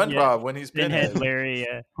Pinhead, SpongeBob when he's Pinhead pinhead. Larry.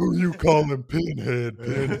 Who you calling Pinhead?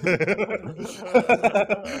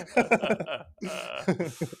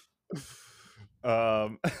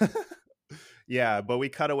 Yeah, but we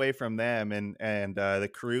cut away from them, and the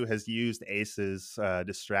crew has used Ace's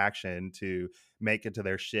distraction to make it to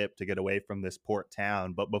their ship to get away from this port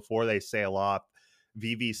town. But before they sail off,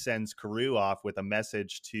 Vivi sends Karoo off with a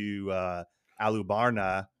message to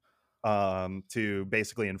Alubarna to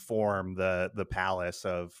basically inform the palace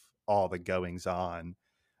of all the goings on.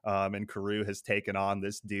 And Karoo has taken on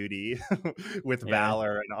this duty with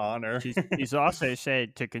valor and honor. He's also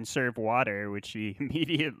said to conserve water, which he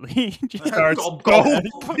immediately just starts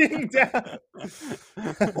gulping down.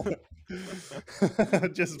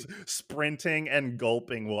 Just sprinting and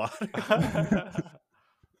gulping water.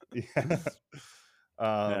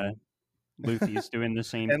 Luffy's doing the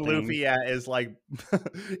same and thing. Luffy is like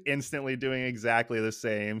instantly doing exactly the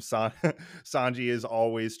same. Sanji is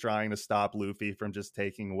always trying to stop Luffy from just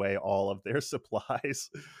taking away all of their supplies.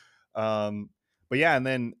 But yeah, and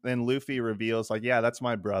then Luffy reveals like, yeah, that's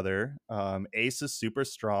my brother. Ace is super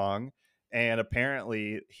strong, and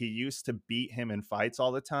apparently he used to beat him in fights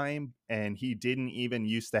all the time, and he didn't even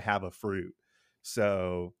used to have a fruit.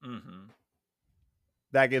 So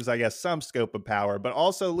that gives, I guess, some scope of power, but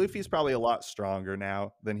also Luffy's probably a lot stronger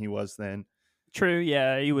now than he was then. True,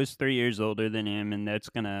 yeah, he was 3 years older than him, and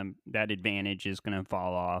that advantage is gonna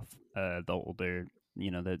fall off the older,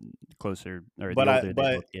 the closer or the older they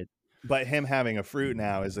both get. But him having a fruit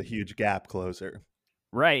now is a huge gap closer,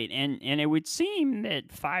 right? And it would seem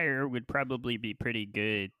that fire would probably be pretty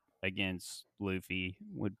good against Luffy,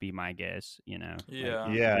 would be my guess. Yeah.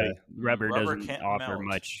 Like, rubber doesn't can't offer melt.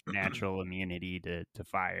 much natural immunity to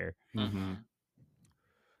fire.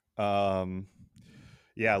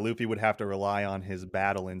 Yeah, Luffy would have to rely on his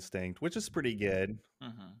battle instinct, which is pretty good.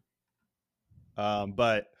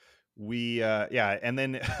 But we and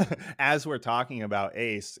then as we're talking about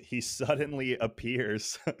Ace, he suddenly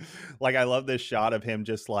appears. Like, I love this shot of him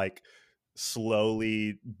just like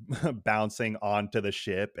slowly bouncing onto the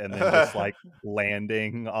ship and then just like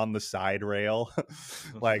landing on the side rail.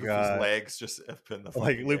 Like his legs just up in the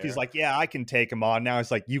like Luffy's air. like, yeah, I can take him on now.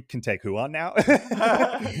 It's like, you can take who on now?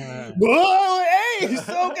 Whoa, hey, he's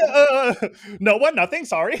so good. No one, nothing,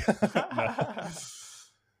 sorry.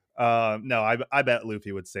 No, I bet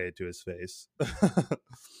Luffy would say it to his face.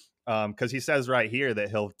 Because he says right here that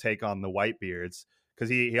he'll take on the Whitebeards. Because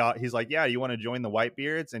he's like, yeah, you want to join the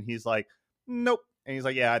Whitebeards? And he's like, nope. And he's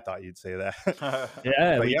like, yeah, I thought you'd say that.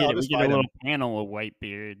 Yeah, we get a little panel of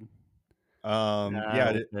Whitebeard.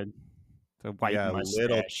 The white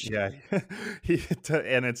mustache.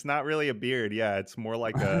 And it's not really a beard. Yeah, it's more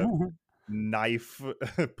like a knife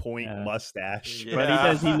point mustache. Yeah.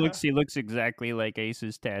 But he looks exactly like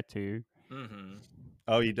Ace's tattoo.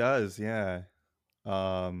 Oh, he does. Yeah.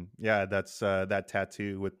 That's that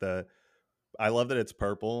tattoo with the. I love that it's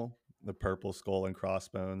purple, the purple skull and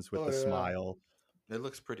crossbones with the smile. It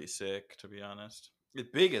looks pretty sick, to be honest. It's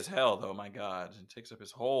big as hell, though. My God, it takes up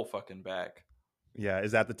his whole fucking back. Yeah,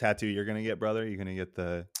 is that the tattoo you're gonna get, brother? You're gonna get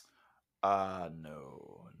the?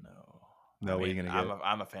 No. No, what are you gonna get?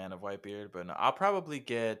 I'm a fan of Whitebeard, but no, I'll probably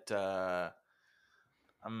get. I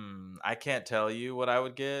can't tell you what I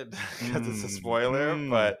would get because it's a spoiler,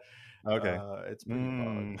 but okay, it's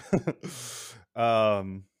pretty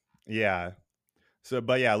fun. Yeah. So,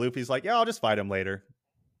 but yeah, Luffy's like, yeah, I'll just fight him later.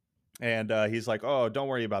 And he's like, oh, don't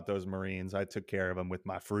worry about those Marines. I took care of them with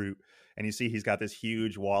my fruit. And you see he's got this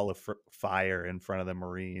huge wall of fire in front of the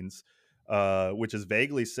Marines, which is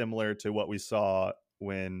vaguely similar to what we saw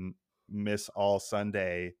when Miss All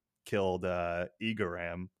Sunday killed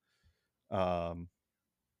Igaram.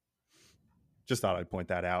 Just thought I'd point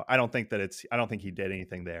that out. I don't think he did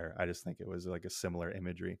anything there. I just think it was like a similar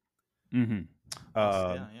imagery. Yeah, it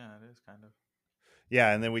is kind of.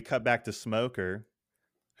 Yeah, and then we cut back to Smoker,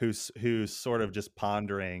 who's sort of just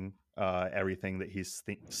pondering everything that he's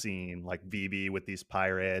seen, like VB with these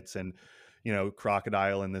pirates and,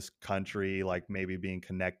 Crocodile in this country, like maybe being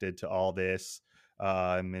connected to all this.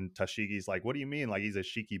 And Tashigi's like, what do you mean? Like, he's a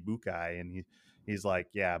Shikibukai. And he's like,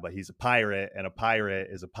 yeah, but he's a pirate, and a pirate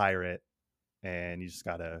is a pirate. And you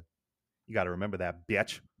gotta remember that,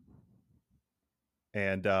 bitch.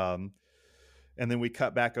 And And then we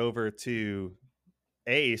cut back over to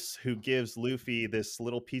Ace, who gives Luffy this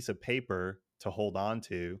little piece of paper to hold on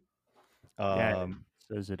to.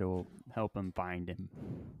 Says it'll help him find him.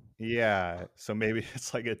 Yeah, so maybe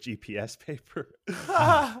it's like a GPS paper.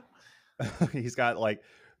 He's got like,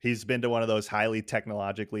 he's been to one of those highly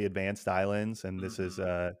technologically advanced islands, and this is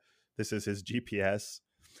his GPS.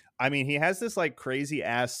 I mean, he has this like crazy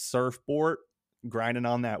ass surfboard grinding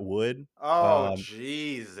on that wood. Oh,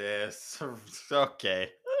 Jesus. Okay.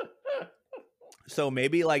 So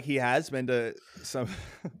maybe like he has been to some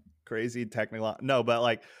crazy technology. No, but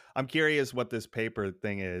like I'm curious what this paper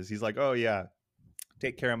thing is. He's like, oh yeah,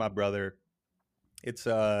 take care of my brother. It's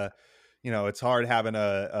it's hard having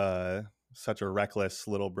a such a reckless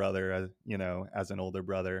little brother, as an older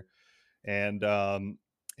brother. And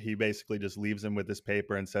he basically just leaves him with this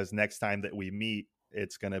paper and says, next time that we meet,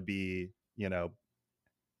 it's gonna be,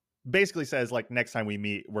 basically says like next time we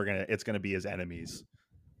meet, it's gonna be his enemies.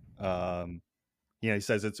 He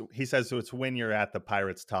says it's when you're at the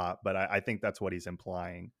pirate's top, but I think that's what he's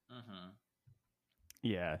implying.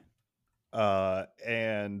 Yeah.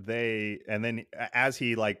 And then as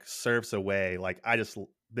he like surfs away, like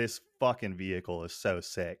this fucking vehicle is so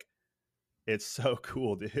sick. It's so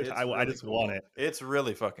cool, dude. I just want it. It's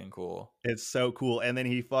really fucking cool. It's so cool. And then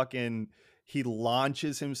he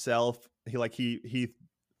launches himself. He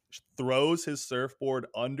throws his surfboard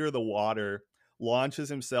under the water, launches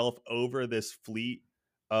himself over this fleet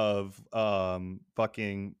of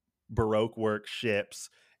fucking Baroque work ships,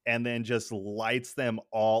 and then just lights them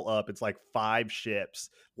all up. It's like 5 ships,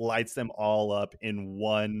 lights them all up in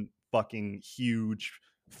one fucking huge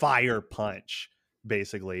fire punch,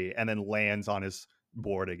 basically, and then lands on his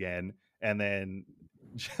board again. And then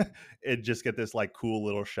it just get this like cool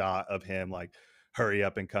little shot of him like, hurry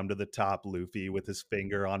up and come to the top, Luffy, with his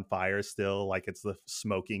finger on fire still, like it's the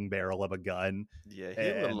smoking barrel of a gun. Yeah, he's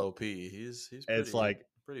a little OP. He's pretty, it's like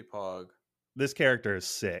pretty pog. This character is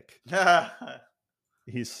sick.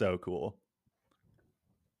 He's so cool.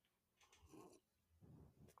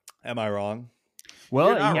 Am I wrong?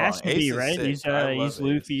 Well, he has wrong. to Ace be, is right? sick.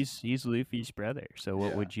 He's Luffy's brother. So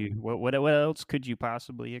what else could you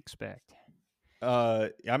possibly expect? I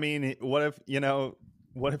mean, what if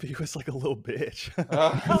he was like a little bitch?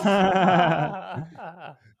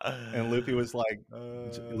 And Luffy was like,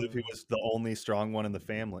 Luffy was the only strong one in the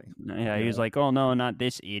family. Yeah, he was like, oh no, not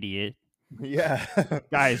this idiot. Yeah.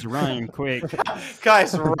 Guys, run quick.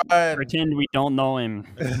 Guys, run. Pretend we don't know him.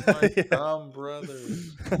 My dumb brother.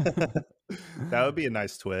 That would be a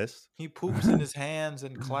nice twist. He poops in his hands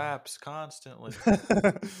and claps constantly.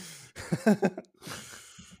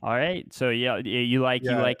 All right, so you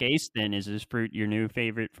like Ace then? Is this fruit your new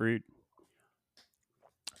favorite fruit?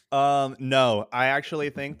 No, I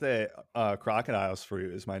actually think that Crocodile's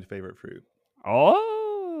fruit is my favorite fruit.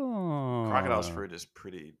 Oh, Crocodile's fruit is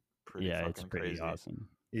pretty yeah, fucking it's pretty crazy. awesome.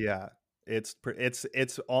 Yeah, it's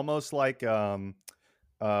almost like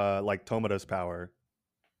Tomoda's power.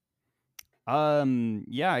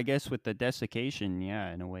 Yeah, I guess with the desiccation,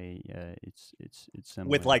 yeah, in a way, it's similar.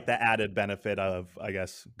 With like the added benefit of, I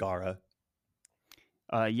guess, Gaara.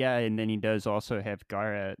 Yeah, and then he does also have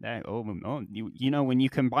Gaara. When you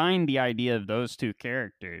combine the idea of those two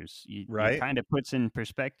characters, it kind of puts in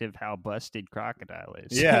perspective how busted Crocodile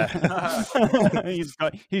is. Yeah.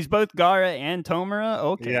 he's both Gaara and Tomura.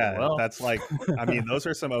 Okay, yeah, well, that's like, I mean, those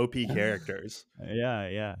are some OP characters.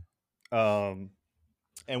 Yeah.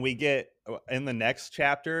 And we get in the next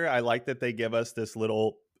chapter, I like that they give us this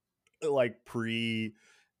little like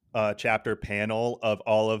chapter panel of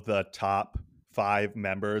all of the top 5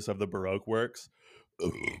 members of the Baroque works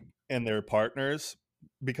and their partners,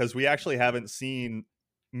 because we actually haven't seen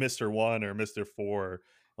Mr. 1 or Mr. 4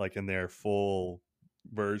 like in their full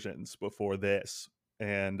versions before this.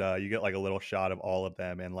 And you get like a little shot of all of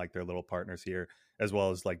them and like their little partners here, as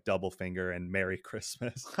well as like Double Finger and Merry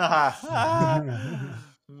Christmas.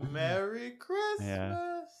 Merry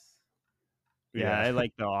Christmas. Yeah, I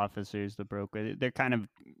like the officers, the Baroque. They're kind of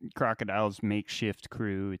Crocodile's makeshift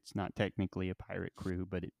crew. It's not technically a pirate crew,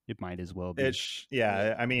 but it might as well be.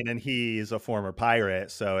 I mean, and he's a former pirate,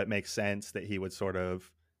 so it makes sense that he would sort of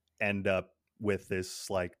end up with this,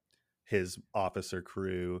 like, his officer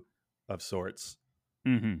crew of sorts.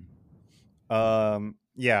 Mm-hmm.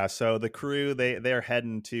 Yeah, so the crew, they're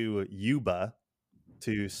heading to Yuba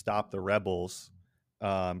to stop the rebels,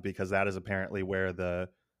 because that is apparently where the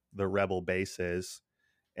rebel base is.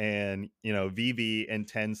 And Vivi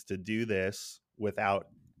intends to do this without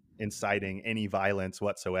inciting any violence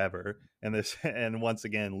whatsoever, and once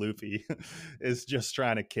again Luffy is just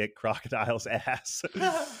trying to kick Crocodile's ass.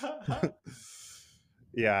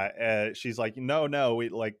 Yeah, she's like, no, we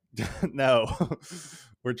like, no,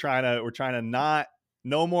 we're trying to not,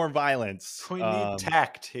 no more violence. We need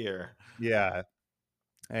tact here. Yeah,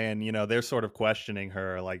 and they're sort of questioning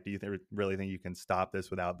her, like, do you really think you can stop this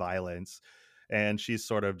without violence? And she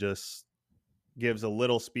sort of just gives a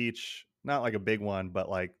little speech, not like a big one, but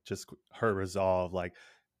like just her resolve, like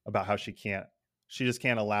about how she just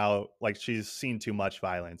can't allow, like, she's seen too much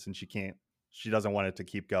violence and she doesn't want it to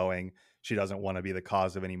keep going. She doesn't want to be the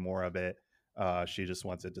cause of any more of it. She just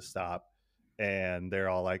wants it to stop. And they're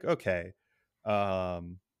all like, okay.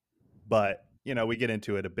 But we get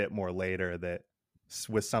into it a bit more later, that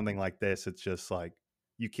with something like this, it's just like,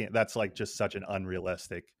 you can't, that's like just such an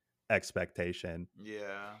unrealistic expectation.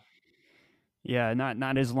 Yeah,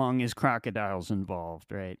 not as long as Crocodile's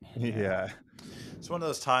involved, right? Yeah. It's one of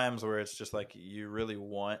those times where it's just like you really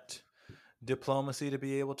want diplomacy to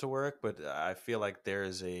be able to work, but I feel like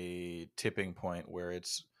there's a tipping point where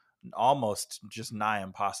it's almost just nigh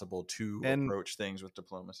impossible to approach things with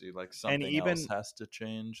diplomacy. Like something else has to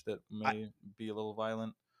change that may be a little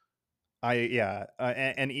violent.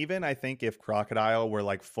 And even I think if Crocodile were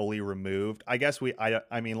like fully removed, I guess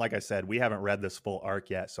I mean, like I said, we haven't read this full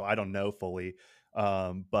arc yet, so I don't know fully.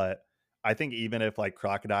 But I think even if like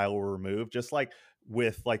Crocodile were removed, just like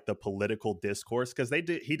with like the political discourse, because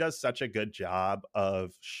he does such a good job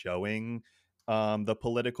of showing the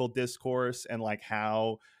political discourse and like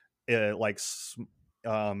how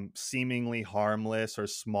seemingly harmless or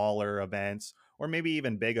smaller events, or maybe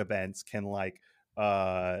even big events, can like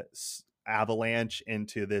avalanche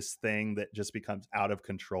into this thing that just becomes out of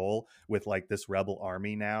control with like this rebel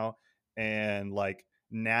army now. And like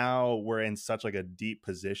now we're in such like a deep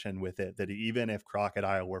position with it that even if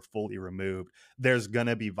Crocodile were fully removed, there's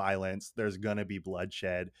gonna be violence, there's gonna be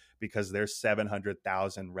bloodshed, because there's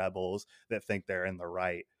 700,000 rebels that think they're in the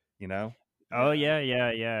right. Oh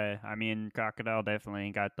yeah. I mean, Crocodile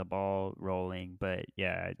definitely got the ball rolling, but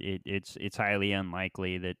yeah, it's highly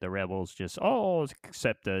unlikely that the rebels just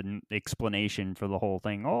accept an explanation for the whole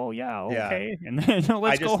thing. Oh yeah, okay, and then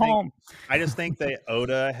let's go home. I just think that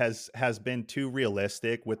Oda has been too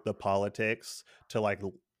realistic with the politics to like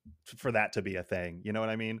for that to be a thing. You know what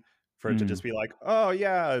I mean? For it to just be like, oh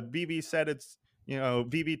yeah, Vivi said it's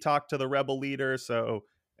Vivi talked to the rebel leader, so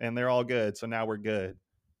and they're all good, so now we're good.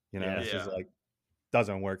 It's just like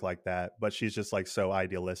doesn't work like that. But she's just like so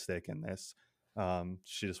idealistic in this.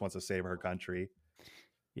 She just wants to save her country.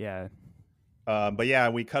 Yeah. But yeah,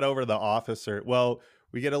 we cut over the officer. Well,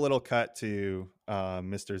 we get a little cut to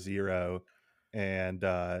Mr. Zero and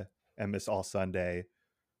Miss All Sunday,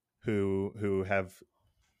 who have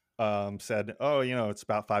said, oh, it's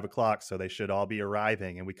about 5 o'clock, so they should all be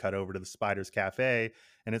arriving. And we cut over to the Spider's Cafe,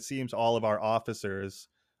 and it seems all of our officers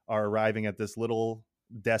are arriving at this little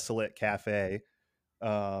desolate cafe.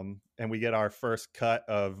 And we get our first cut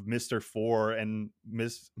of Mr. Four and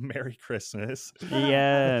Miss Merry Christmas.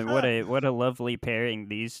 Yeah, what a lovely pairing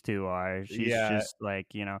these two are. She's just like,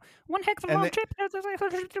 one heck of a long trip.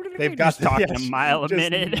 They've got just talking a mile a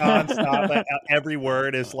minute. Nonstop. Every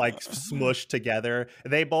word is like smushed together.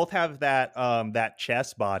 They both have that that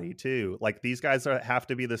chess body too. Like these guys have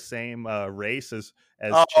to be the same race as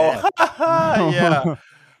chess. Yeah.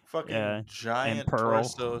 Fucking giant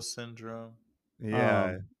torso syndrome.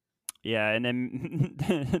 Yeah. Yeah, and then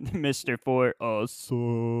Mr. Four,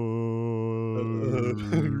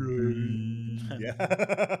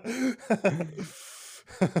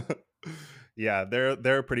 yeah,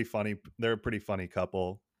 they're a pretty funny. They're a pretty funny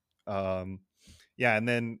couple. Yeah, and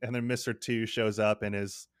then Mr. Two shows up in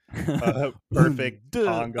his perfect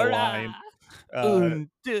conga line. Oh,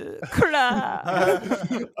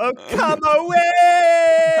 come away!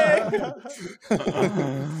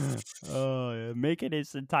 Oh, yeah. Making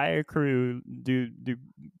his entire crew do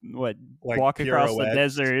what, like walk across the pirouettes.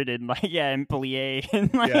 desert and like and plie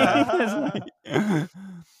and like,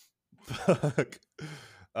 Fuck.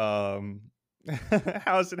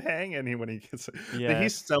 How's it hanging when he gets? Yeah.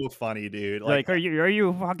 He's so funny, dude. Like, are you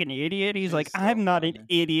a fucking idiot? He's like, I'm so not funny. An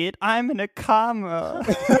idiot. I'm in a coma.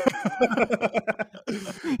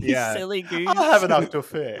 Yeah, silly goose. I'll have an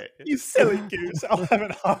octofe. You silly goose. I'll have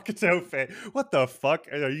an octofe. What the fuck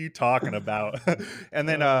are you talking about? And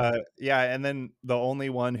then, and then the only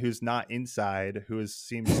one who's not inside, who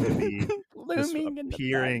seems to be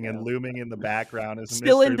appearing and looming in the background, is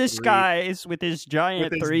still Mr. in disguise with his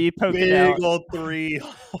giant with three poking big out. Old three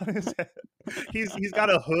on his head. He's got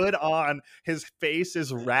a hood on. His face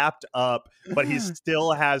is wrapped up, but he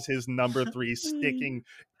still has his number 3 sticking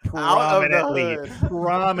prominently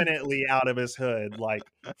out of his hood, like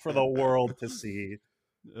for the world to see.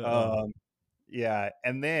 Yeah,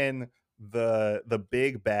 and then the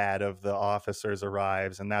big bad of the officers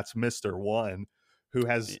arrives, and that's Mr. One, who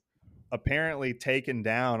has apparently taken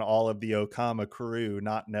down all of the Okama crew,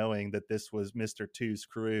 not knowing that this was Mr. Two's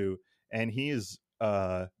crew. And he is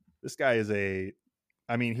this guy is he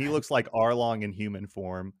looks like Arlong in human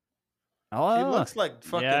form. Oh, He looks like yeah.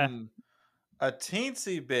 fucking a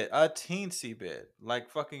teensy bit, like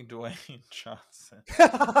fucking Dwayne Johnson.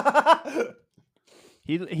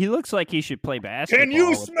 He looks like he should play basketball. Can you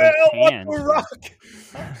with smell both what hands. the rock?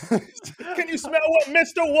 Can you smell what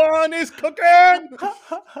Mr. One is cooking?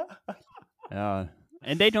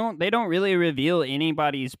 And they don't really reveal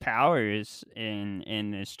anybody's powers in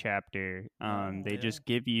this chapter. They just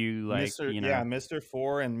give you like Mr.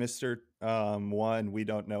 4 and Mr. 1. We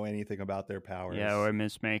don't know anything about their powers. Yeah, or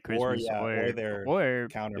Miss May Christmas, or their or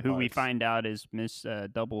counterparts. who we find out is Miss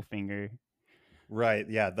Doublefinger. Right.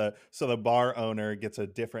 Yeah. So the bar owner gets a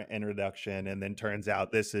different introduction, and then turns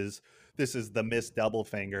out this is the Miss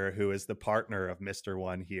Doublefinger, who is the partner of Mr.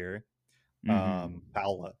 One here,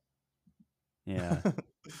 Paula. Yeah.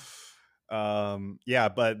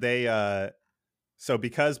 But they so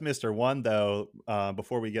because Mr. One, though,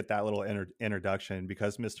 before we get that little introduction,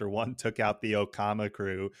 because Mr. One took out the Okama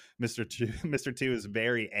crew, Mr. Two is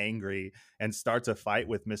very angry and starts a fight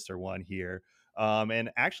with Mr. One here, and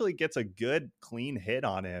actually gets a good clean hit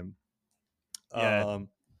on him. Yeah.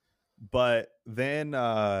 But then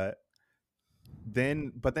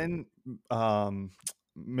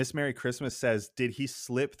Miss Merry Christmas says, "Did he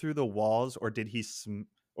slip through the walls, or did he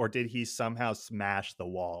somehow smash the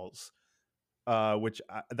walls?" Which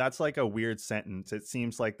that's like a weird sentence. It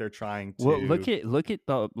seems like they're trying to. Well, look at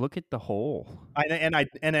the hole. And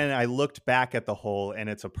then I looked back at the hole, and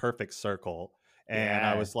it's a perfect circle. And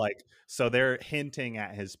I was like, so they're hinting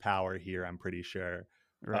at his power here, I'm pretty sure.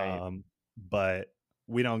 Right. But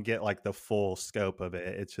we don't get like the full scope of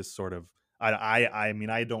it. It's just sort of, I mean,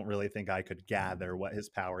 I don't really think I could gather what his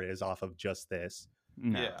power is off of just this.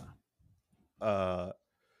 No.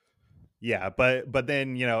 Yeah. But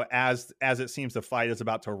then, as it seems the fight is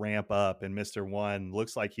about to ramp up, and Mr. One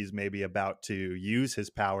looks like he's maybe about to use his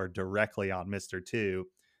power directly on Mr. Two,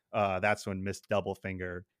 that's when Miss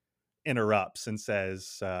Doublefinger interrupts and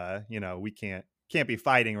says, we can't be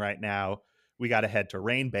fighting right now. We got to head to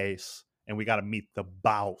Rain Base, and we got to meet the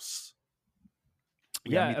boss.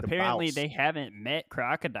 Apparently they haven't met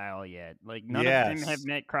Crocodile yet. Like none of them have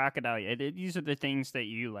met Crocodile yet. These are the things that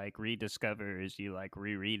you like rediscover as you like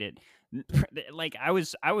reread it. Like I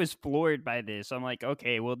was floored by this. I'm like,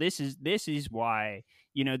 okay, well this is why,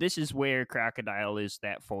 this is where Crocodile is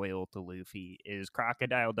that foil to Luffy. Is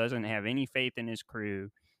Crocodile doesn't have any faith in his crew,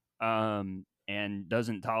 and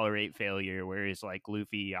doesn't tolerate failure, whereas like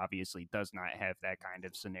Luffy obviously does not have that kind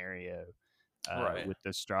of scenario with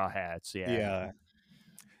the Straw Hats.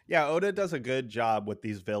 Yeah, Oda does a good job with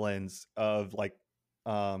these villains of like,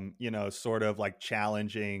 sort of like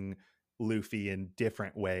challenging Luffy in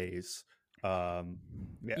different ways. So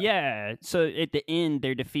at the end,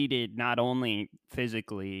 they're defeated not only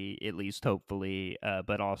physically, at least hopefully,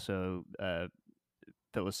 but also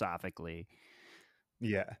philosophically.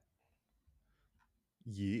 Yeah.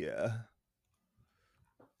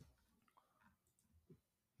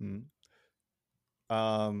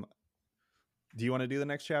 Do you want to do the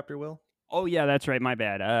next chapter, Will? Oh yeah, that's right. My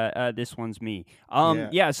bad. This one's me.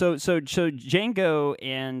 So Django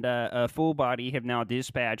and Full Body have now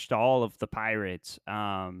dispatched all of the pirates.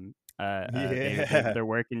 They're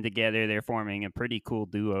working together. They're forming a pretty cool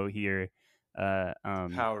duo here.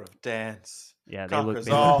 Power of dance. Yeah, they look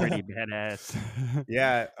pretty badass.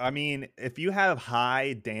 Yeah, I mean, if you have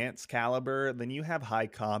high dance caliber, then you have high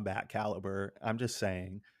combat caliber. I'm just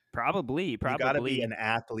saying. Probably. You gotta be an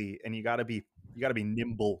athlete, and you gotta be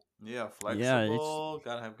nimble. Yeah, flexible.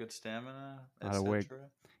 Gotta have good stamina, etc.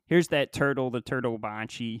 Here's that turtle, the turtle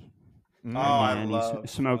Banshee. I love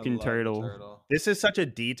smoking turtle. This is such a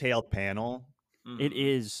detailed panel. It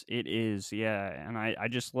is, yeah. And I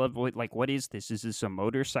just love what is this? Is this a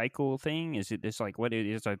motorcycle thing? Is it this like what it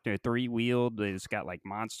is? Like a 3-wheeled? It's got like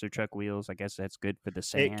monster truck wheels. I guess that's good for the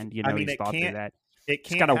sand. He's thought through that. It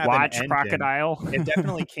can't got a have watch an Crocodile. It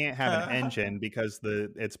definitely can't have an engine because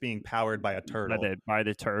it's being powered by a turtle. By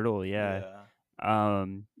the turtle, yeah.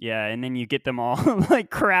 And then you get them all like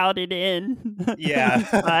crowded in.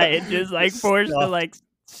 Yeah. Just like forced to like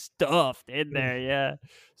stuffed in there,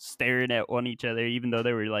 staring at each other, even though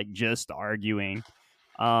they were like just arguing.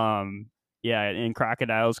 And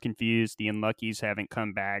Crocodile's confused. The Unluckies haven't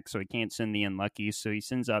come back, so he can't send the Unluckies. So he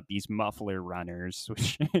sends out these muffler runners,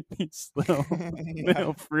 which are these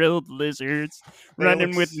little frilled lizards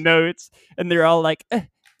running with notes, and they're all like,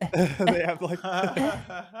 They have like the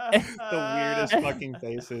weirdest fucking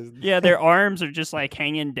faces. Yeah, their arms are just like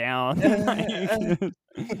hanging down.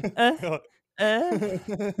 uh, uh.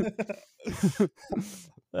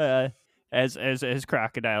 uh, as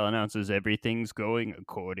Crocodile announces, everything's going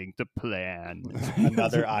according to plan.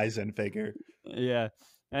 Another Eisen figure. Yeah.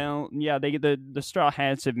 And yeah, the Straw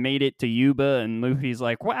Hats have made it to Yuba, and Luffy's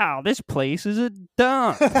like, "Wow, this place is a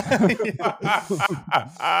dump."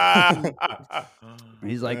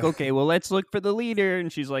 He's like, "Okay, well, let's look for the leader."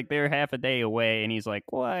 And she's like, "They're half a day away." And he's like,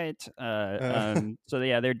 "What?" So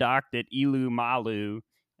yeah, they're docked at Ilu Malu,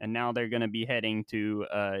 and now they're gonna be heading to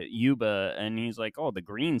Yuba. And he's like, "Oh, the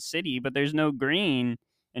Green City, but there's no green."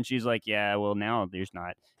 And she's like, "Yeah, well, now there's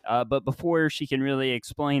not." But before she can really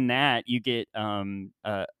explain that, you get a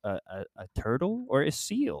turtle or a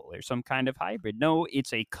seal or some kind of hybrid. No,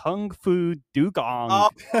 it's a kung fu dugong. Oh,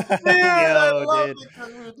 Yo, dude,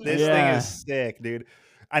 this thing Yeah. is sick, dude.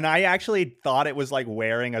 And I actually thought it was like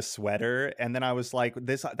wearing a sweater, and then I was like,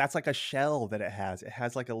 that's like a shell that it has. It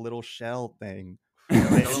has like a little shell thing.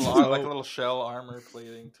 like a little shell armor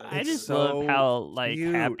plating. I just so love how like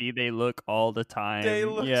cute. happy they look all the time. They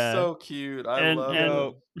look so cute. I love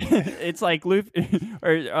and it's like Luffy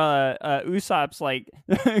or Usopp's like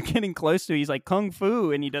getting close to. He's like kung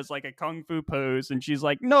fu, and he does like a kung fu pose, and she's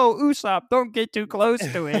like, "No, Usopp, don't get too close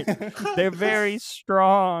to it. They're very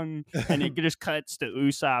strong." And it just cuts to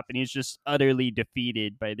Usopp, and he's just utterly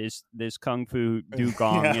defeated by this kung fu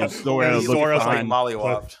dugong. Yeah. And Zoro looks Zoro's like on.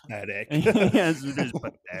 mollywopped. Pathetic. Yeah, it's just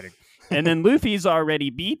pathetic. And then Luffy's already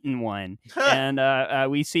beaten one,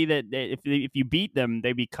 and we see that if you beat them,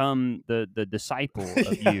 they become the disciple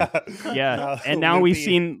of you. Yeah, and now we've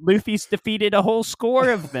seen Luffy's defeated a whole score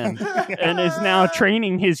of them, and is now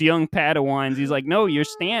training his young Padawans. He's like, "No, your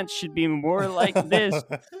stance should be more like this."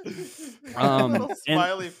 Little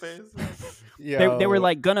smiley faces. They were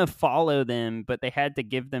like gonna follow them, but they had to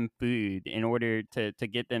give them food in order to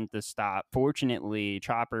get them to stop. Fortunately,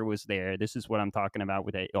 Chopper was there. This is what I'm talking about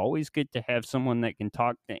with it. Always good to have someone that can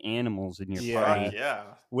talk to animals in your party. Yeah.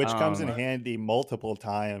 Which comes in handy multiple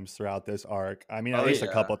times throughout this arc. I mean, at Oh, least a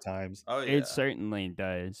yeah. couple times. Oh yeah. It certainly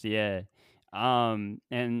does, yeah.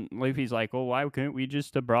 And Luffy's like, "Well, why couldn't we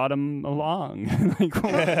just have brought him along? Like,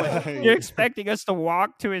 you're expecting us to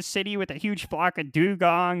walk to a city with a huge flock of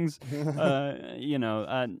dugongs?"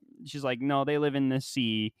 She's like, "No, they live in the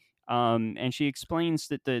sea." And she explains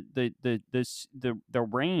that the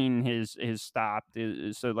rain has stopped,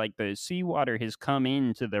 so like the seawater has come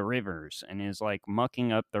into the rivers and is like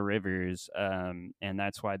mucking up the rivers, and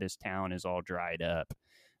that's why this town is all dried up.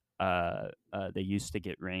 They used to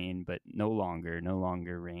get rain, but no longer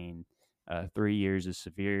rain. 3 years of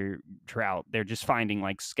severe drought. They're just finding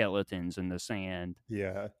like skeletons in the sand.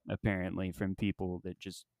 Yeah. Apparently from people that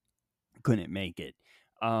just couldn't make it.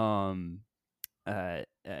 And they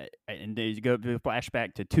go to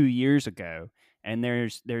flashback to 2 years ago, and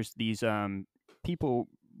there's these people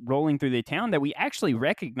rolling through the town that we actually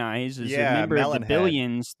recognize as a member of the Melonhead.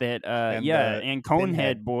 Billions. That and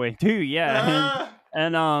Conehead boy too. Yeah.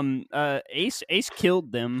 And Ace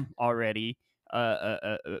killed them already.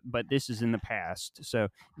 But this is in the past, so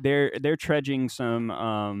they're trudging some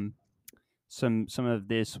of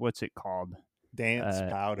this. What's it called? Dance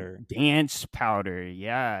powder. Dance powder,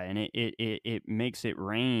 yeah, and it makes it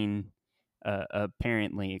rain.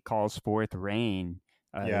 Apparently, it calls forth rain.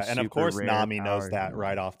 Yeah, and of course Nami knows that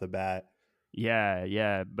right off the bat.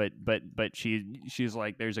 Yeah, but she's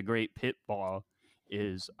like, there's a great pitfall.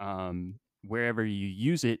 Is wherever you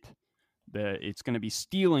use it, it's going to be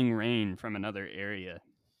stealing rain from another area.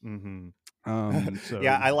 Mm-hmm. So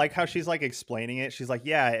yeah, I like how she's like explaining it. She's like,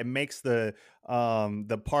 yeah, it makes the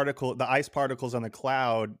ice particles on the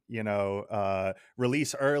cloud,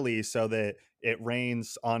 release early so that it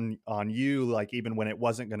rains on you, like even when it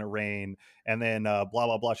wasn't going to rain. And then blah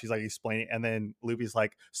blah blah. She's like explaining, and then Luffy's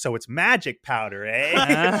like, so it's magic powder,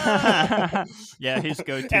 eh? Yeah, his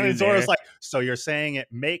go-to. And then Zoro's like, so you're saying it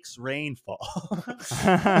makes rain fall?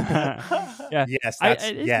 Yeah. Yes,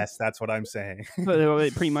 that's what I'm saying.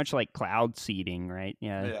 Pretty much like cloud seeding, right?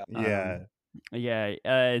 Yeah.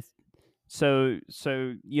 So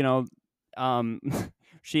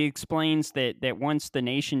she explains that once the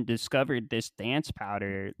nation discovered this dance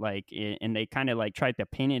powder, and they kind of like tried to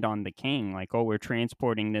pin it on the king, like, "Oh, we're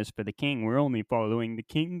transporting this for the king. We're only following the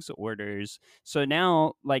king's orders." So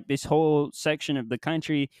now, like, this whole section of the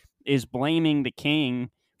country is blaming the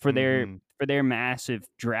king for their massive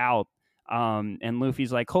drought. And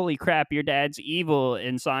Luffy's like, "Holy crap, your dad's evil."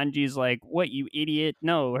 And Sanji's like, "What, you idiot?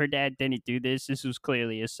 No, her dad didn't do this. This was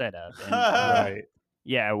clearly a setup." And, right.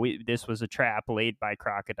 Yeah, this was a trap laid by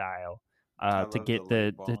Crocodile. to get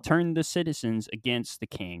to turn the citizens against the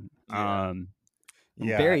king. Yeah.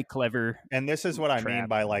 Very clever. And this is what I mean trap.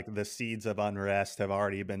 by like the seeds of unrest have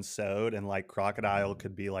already been sowed, and like Crocodile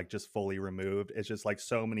could be like just fully removed. It's just like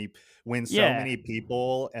so many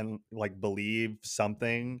people and like believe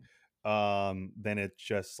something, then it's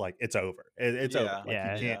just like it's over. It's over.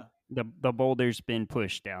 Like you can't. The boulder's been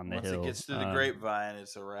pushed down the Once hill. it gets through the grapevine,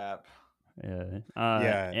 it's a wrap. And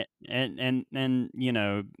you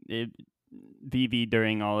know, Vivi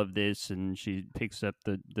during all of this, and she picks up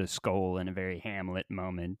the skull in a very Hamlet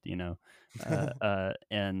moment, you know,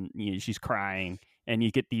 and you know, she's crying, and you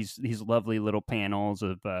get these lovely little panels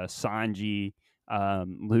of Sanji,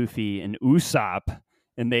 Luffy, and Usopp.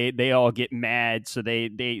 And they all get mad, so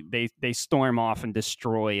they storm off and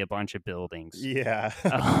destroy a bunch of buildings. Yeah.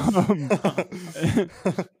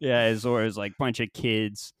 Yeah, Zoro's like bunch of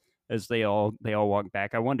kids as they all walk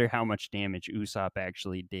back. I wonder how much damage Usopp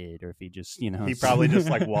actually did, or if he just, you know, he probably just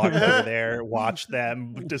like walked over there, watched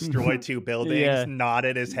them destroy 2 buildings,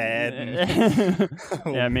 nodded his head, and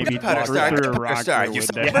yeah, maybe threw a rock through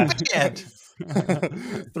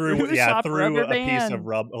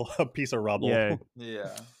a piece of rubble.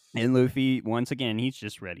 Yeah. And Luffy, once again, he's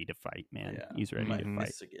just ready to fight, man. Yeah. He's ready to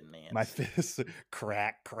fight. My fist,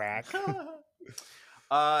 crack.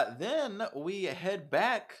 Then we head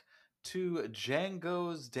back to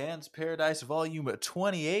Django's Dance Paradise Volume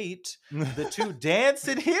 28, the 2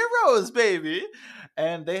 dancing heroes, baby.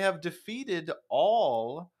 And they have defeated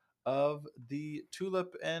all of the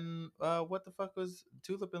Tulip and what the fuck was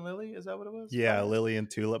Tulip and Lily? Is that what it was? Yeah, pirates? Lily and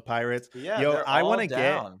Tulip pirates. Yeah, yo, they're I all want to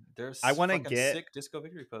down. I want to fucking get sick disco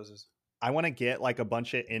victory poses. I want to get like a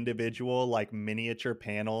bunch of individual like miniature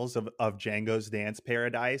panels of Django's Dance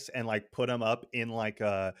Paradise and like put them up in like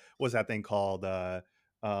what's that thing called?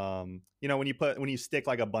 You know, when you stick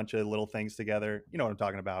like a bunch of little things together, you know what I'm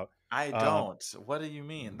talking about. I don't. What do you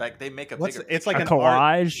mean? Like they make a bigger? It's like a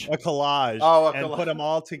collage. A collage. Oh, and put them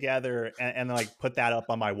all together and like put that up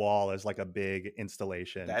on my wall as like a big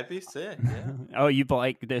installation. That'd be sick. Yeah. Oh, you've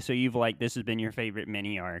liked this. So this has been your favorite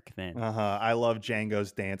mini arc then? I love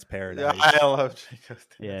Django's Dance Paradise. Yeah, I love Django's Dance.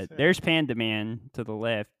 Yeah, there's Panda Man to the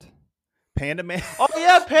left. Panda Man. Oh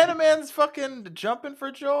yeah, Panda Man's fucking jumping for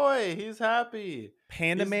joy. He's happy.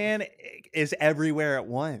 Panda Man is everywhere at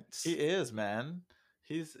once. He is, man.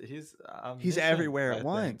 He's everywhere at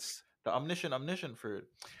once. The omniscient fruit.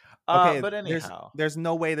 Okay, but anyhow, there's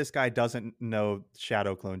no way this guy doesn't know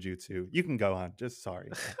Shadow Clone Jutsu. You can go on. Just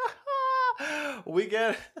sorry. We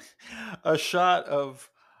get a shot of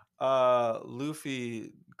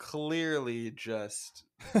Luffy clearly just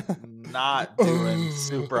not doing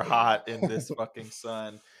super hot in this fucking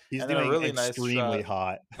sun. He's and doing a really extremely nice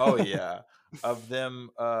hot. Oh yeah, of them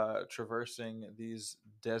traversing these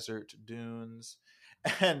desert dunes,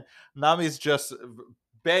 and Nami's just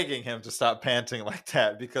begging him to stop panting like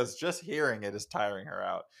that because just hearing it is tiring her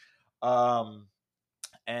out.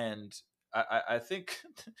 And I think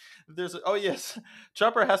there's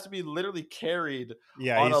Chopper has to be literally carried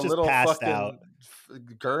on a little fucking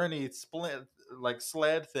gurney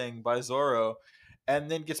sled thing by Zoro, and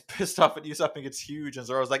then gets pissed off at Usopp and gets huge, and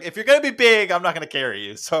Zoro's like, if you're gonna be big, I'm not gonna carry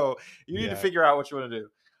you, so you need to figure out what you want to do.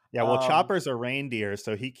 Yeah, well, Chopper's a reindeer,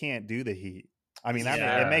 so he can't do the heat. I mean,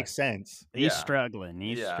 it makes sense. He's struggling.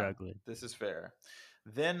 He's struggling. This is fair.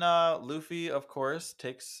 Then Luffy, of course,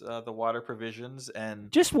 takes the water provisions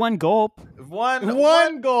and just one gulp.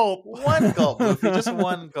 One gulp. One gulp, Luffy. Just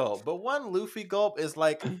one gulp. But one Luffy gulp is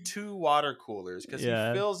like 2 water coolers because he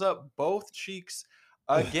fills up both cheeks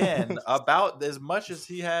again about as much as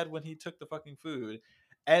he had when he took the fucking food.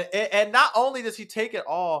 And not only does he take it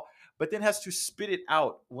all, but then has to spit it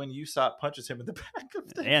out when Usopp punches him in the back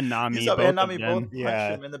of the head. And Nami, Usopp and Nami both punch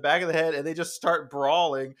him in the back of the head, and they just start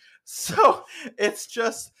brawling. So it's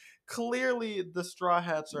just clearly the Straw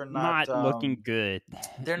Hats are not looking good.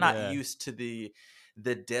 They're not used to the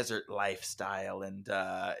desert lifestyle, and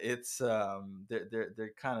it's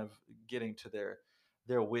they're kind of getting to their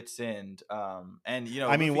wits' end. And you know,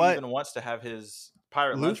 I mean, Luffy even wants to have his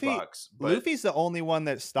pirate lunchbox. Luffy's the only one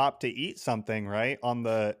that stopped to eat something, right? On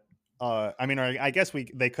the I mean, I guess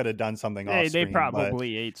they could have done something off screen. They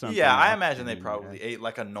probably ate something. Yeah, I imagine they probably ate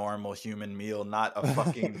like a normal human meal, not a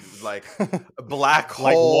fucking like black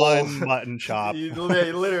hole. Like one mutton chop.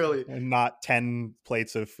 Literally. And not 10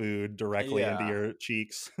 plates of food directly into your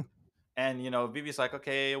cheeks. And, you know, Vivi's like,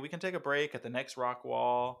 okay, we can take a break at the next rock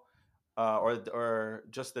wall or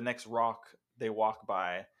just the next rock they walk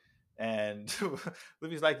by. And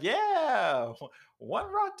Luffy's like, yeah,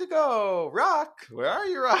 1 rock to go. Rock, where are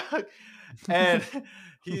you, Rock? And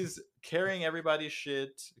he's carrying everybody's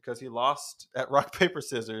shit because he lost at rock paper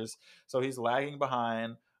scissors, so he's lagging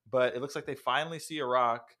behind. But it looks like they finally see a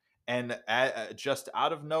rock, and just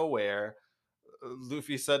out of nowhere,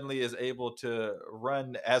 Luffy suddenly is able to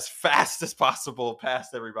run as fast as possible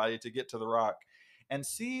past everybody to get to the rock, and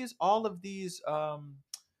sees all of these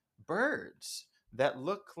birds that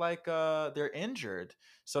look like they're injured.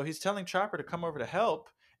 So he's telling Chopper to come over to help,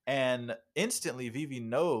 and instantly Vivi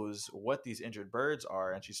knows what these injured birds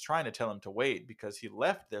are, and she's trying to tell him to wait because he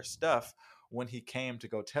left their stuff when he came to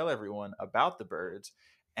go tell everyone about the birds.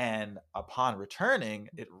 And upon returning,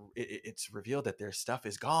 it's revealed that their stuff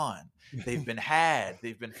is gone. They've been had.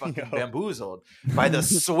 They've been fucking bamboozled by the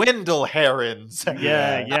swindle herons.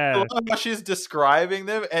 Yeah. I love how she's describing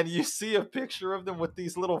them, and you see a picture of them with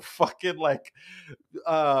these little fucking like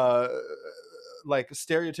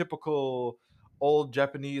stereotypical old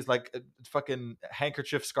Japanese fucking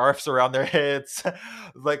handkerchief scarves around their heads,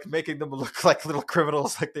 like making them look like little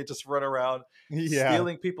criminals, like they just run around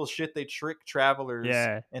stealing people's shit. They trick travelers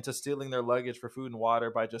into stealing their luggage for food and water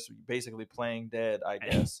by just basically playing dead, I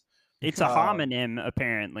guess. It's a homonym,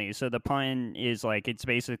 apparently. So the pun is like, it's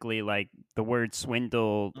basically like the word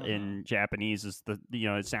swindle in Japanese is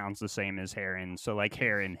it sounds the same as heron. So like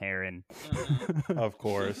heron. Of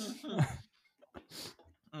course.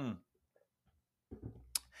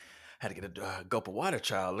 Had to get a gulp of water,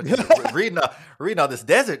 child. Look at reading all this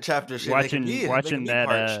desert chapter shit. Watching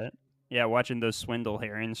those swindle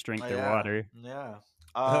herons drink their water. Yeah.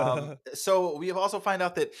 So we have also find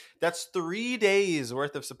out that that's 3 days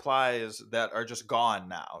worth of supplies that are just gone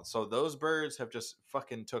now. So those birds have just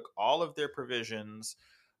fucking took all of their provisions,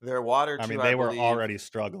 their water too. I mean, they were already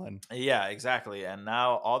struggling. Yeah, exactly. And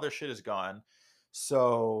now all their shit is gone.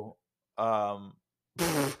 So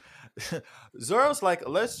Zoro's like,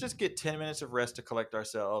 let's just get 10 minutes of rest to collect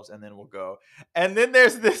ourselves and then we'll go. And then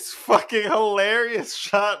there's this fucking hilarious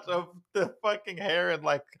shot of the fucking heron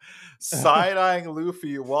like side-eyeing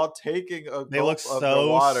Luffy while taking a they look of so the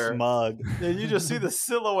water. Smug. And you just see the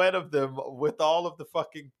silhouette of them with all of the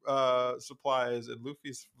fucking supplies, and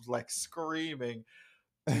Luffy's like screaming,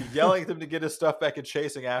 yelling at them to get his stuff back and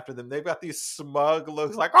chasing after them. They've got these smug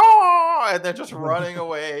looks like, oh, and they're just running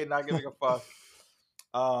away, not giving a fuck.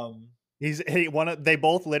 They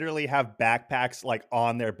both literally have backpacks like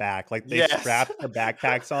on their back, like they strapped the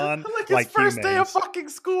backpacks on like it's first day of fucking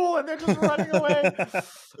school and they're just running away.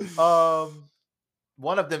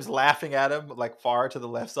 One of them's laughing at him like far to the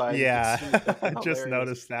left side. I just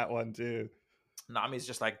noticed that one too. Nami's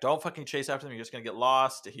just like, don't fucking chase after them, you're just gonna get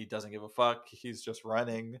lost. He doesn't give a fuck. He's just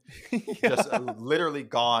running. Just literally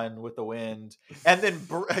gone with the wind, and then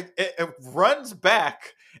it runs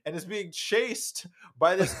back and is being chased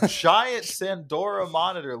by this giant Sandora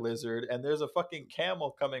monitor lizard, and there's a fucking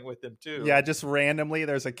camel coming with him too. Yeah, just randomly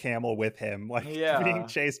there's a camel with him, like being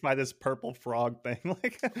chased by this purple frog thing.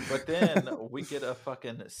 Like, but then we get a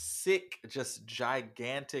fucking sick, just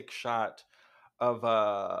gigantic shot of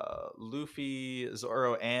Luffy,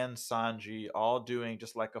 Zoro, and Sanji all doing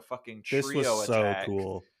just like a fucking trio attack. This was so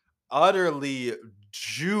cool. Utterly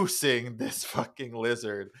juicing this fucking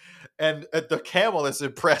lizard. And the camel is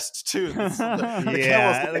impressed too. The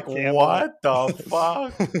camel's like, what the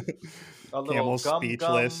fuck? A little Camel's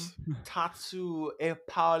speechless. Tatsu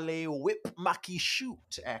Epale Whip Maki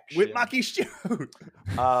Shoot action. Whip Maki Shoot.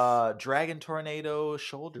 Dragon Tornado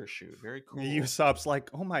Shoulder Shoot. Very cool. Usopp's like,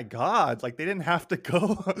 oh my god, like they didn't have to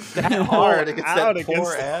go that hard against that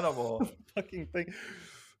poor animal. Fucking thing.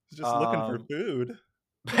 Just looking for food.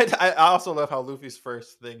 But I also love how Luffy's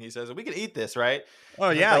first thing he says, we can eat this, right?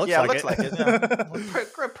 Oh yeah, looks like it. Yeah.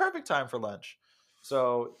 Perfect time for lunch.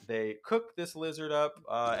 So they cook this lizard up,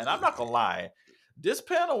 and I'm not gonna lie, this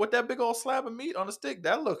panel with that big old slab of meat on a stick,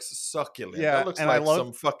 that looks succulent. Yeah, that looks like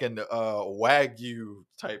some fucking Wagyu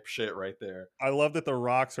type shit right there. I love that the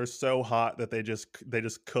rocks are so hot that they just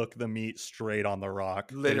cook the meat straight on the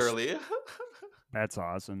rock. Literally. That's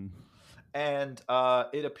awesome. And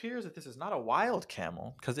it appears that this is not a wild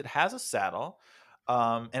camel because it has a saddle.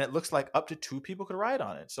 And it looks like up to 2 people could ride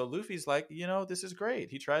on it. So Luffy's like, this is great.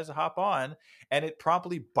 He tries to hop on, and it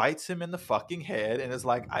promptly bites him in the fucking head and is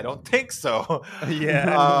like, I don't think so.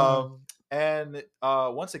 Yeah. And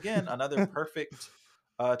once again, another perfect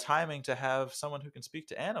timing to have someone who can speak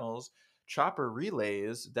to animals. Chopper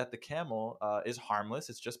relays that the camel is harmless.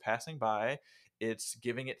 It's just passing by. It's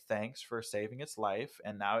giving it thanks for saving its life,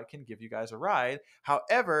 and now it can give you guys a ride.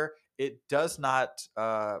 However, it does not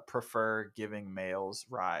prefer giving males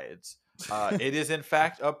rides. It is in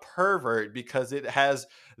fact a pervert because it has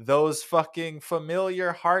those fucking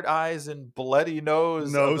familiar heart eyes and bloody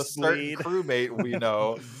nose of a certain Nosebleed. crewmate we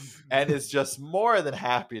know, and is just more than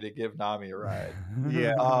happy to give Nami a ride.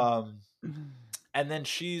 Yeah. And then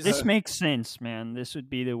she's This makes sense, man. This would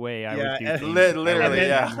be the way I would do and- things. if I literally, were then,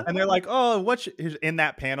 yeah. and they're like, "Oh, in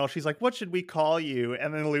that panel?" She's like, "What should we call you?"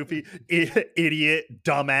 And then Luffy, idiot,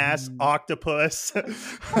 dumbass, octopus.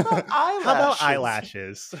 How about How about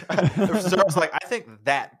eyelashes? So I was like, I think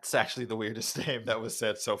that's actually the weirdest name that was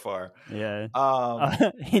said so far. Yeah.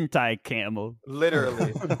 Hentai camel.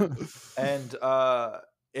 Literally. And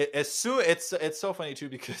it's so funny too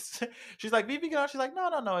because she's like, Vivi, get on. She's like,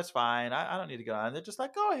 no, it's fine. I don't need to get on. They're just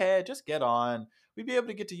like, go ahead, just get on. We'd be able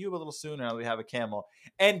to get to you a little sooner now that we have a camel.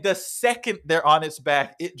 And the second they're on its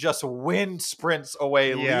back, it just wind sprints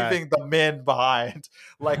away, leaving the men behind.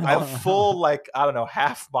 Like a full, like, I don't know,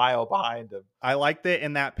 half mile behind him. I liked it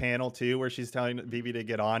in that panel too, where she's telling Vivi to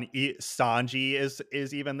get on. Sanji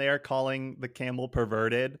is even there calling the camel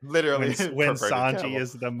perverted. Literally, when Sanji camel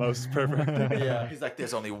is the most perverted. Yeah, he's like,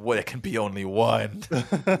 there's only one. It can be only one.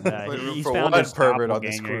 He's for found one his pervert on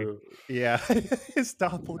this crew. Yeah, his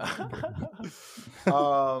doppelganger.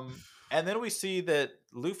 And then we see that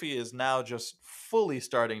Luffy is now just fully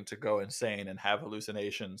starting to go insane and have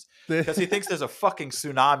hallucinations because he thinks there's a fucking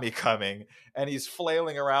tsunami coming, and he's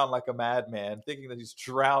flailing around like a madman, thinking that he's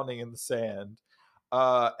drowning in the sand.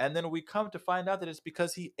 And then we come to find out that it's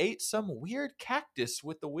because he ate some weird cactus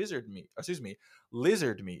with the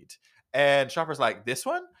lizard meat. And Chopper's like, this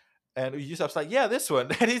one? And Usopp's like, yeah, this one.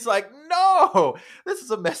 And he's like, no, this is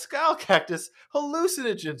a mescal cactus.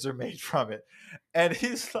 Hallucinogens are made from it. And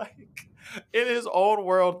he's like, in his own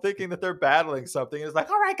world, thinking that they're battling something. He's like,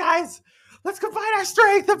 all right, guys, let's combine our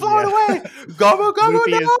strength and blow it away. Go, no.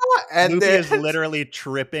 And Luffy is literally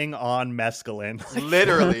tripping on mescaline.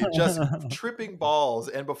 Literally just tripping balls.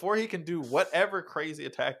 And before he can do whatever crazy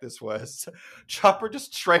attack this was, Chopper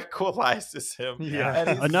just tranquilizes him. Yeah. And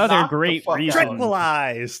he's another great reason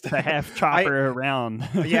tranquilized to have Chopper around.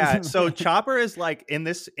 Yeah, so Chopper is like in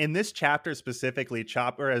this chapter specifically,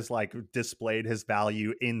 Chopper has like displayed his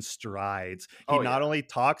value in strides. He not only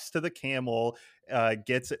talks to the camel,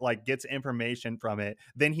 gets information from it,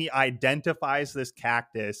 then he identifies this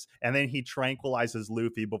cactus, and then he tranquilizes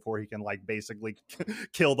Luffy before he can like basically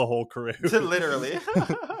kill the whole crew. Literally.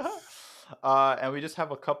 And we just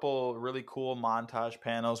have a couple really cool montage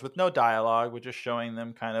panels with no dialogue. We're just showing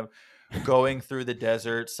them kind of going through the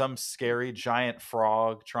desert, some scary giant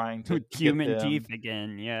frog trying to human teeth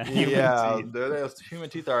again. Yeah. Those human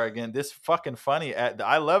teeth are again. This fucking funny.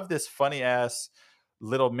 I love this funny ass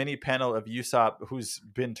little mini panel of Usopp who's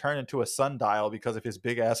been turned into a sundial because of his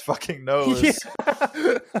big ass fucking nose.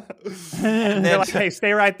 Yeah. And they're like, hey,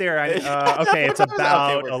 stay right there. Okay, it's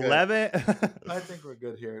about 11. I think we're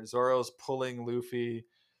good here. Zoro's pulling Luffy.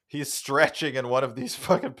 He's stretching in one of these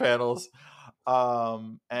fucking panels.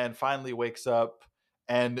 And finally wakes up.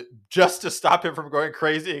 And just to stop him from going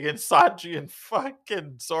crazy again, Sanji and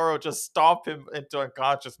fucking Zoro just stomp him into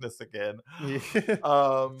unconsciousness again.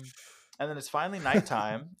 Yeah. And then it's finally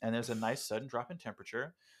nighttime, and there's a nice sudden drop in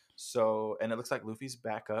temperature. So, and it looks like Luffy's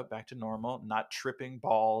back to normal, not tripping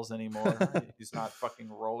balls anymore. He's not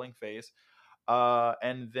fucking rolling face.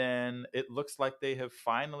 And then it looks like they have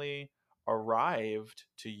finally arrived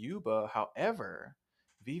to Yuba. However,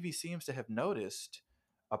 Vivi seems to have noticed,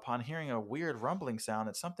 upon hearing a weird rumbling sound,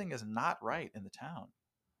 that something is not right in the town.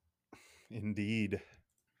 Indeed.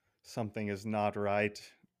 Something is not right.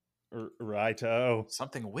 Righto.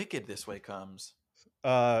 Something wicked this way comes.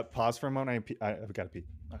 Pause for a moment. I've got to pee.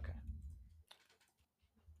 Okay.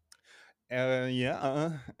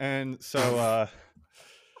 And so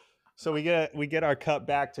so we get our cut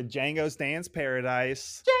back to Django's Dance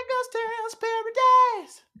Paradise. Django's Dance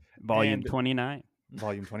Paradise. Volume 29.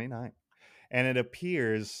 Volume 29. And it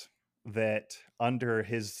appears that under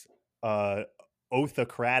his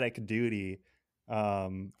oathocratic duty,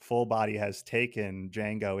 Full Body has taken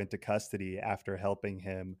Django into custody after helping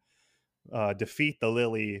him defeat the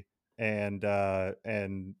Lily and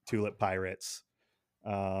Tulip Pirates.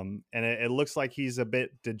 And it looks like he's a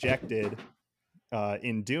bit dejected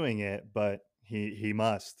in doing it, but he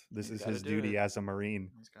must. This is his duty as a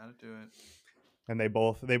Marine. He's got to do it. And they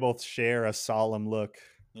both share a solemn look.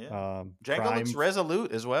 Yeah. Django looks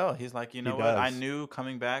resolute as well. He's like, you know what? I knew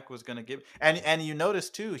coming back was going to give. And you notice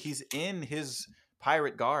too, he's in his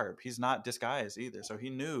pirate garb. He's not disguised either. So he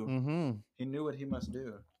knew. He knew what he must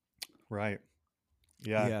do. Right.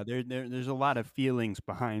 Yeah. Yeah. There's a lot of feelings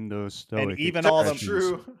behind those stoic. And even all the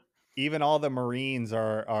true. even all the Marines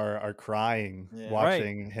are crying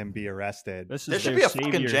watching him be arrested. There should be a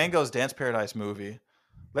fucking Django's Dance Paradise movie.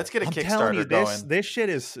 Let's get a I'm Kickstarter telling you, going. this shit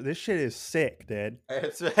is sick, dude.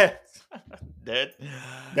 It's dead.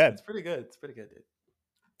 It's pretty good. It's pretty good, dude.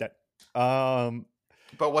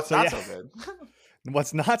 But what's not so good?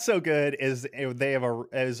 What's not so good is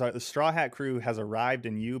the Straw Hat crew has arrived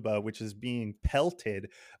in Yuba, which is being pelted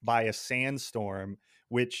by a sandstorm,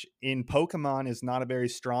 which in Pokemon is not a very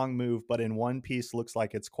strong move, but in One Piece looks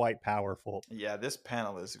like it's quite powerful. Yeah, this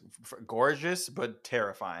panel is gorgeous but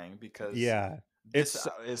terrifying because this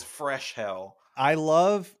is fresh hell. I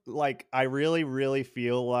love, like, I really, really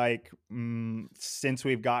feel like since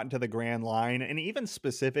we've gotten to the Grand Line, and even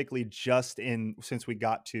specifically since we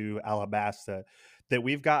got to Alabasta, that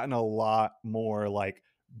we've gotten a lot more like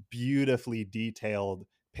beautifully detailed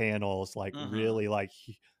panels, like really like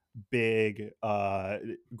big,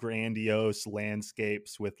 grandiose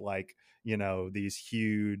landscapes with like, you know, these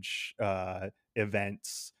huge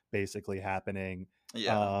events basically happening.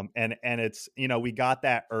 And it's, you know, we got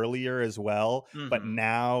that earlier as well, but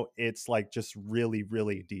now it's like just really,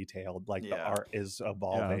 really detailed. Like the art is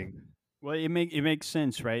evolving. Well, it makes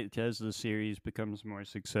sense, right? As the series becomes more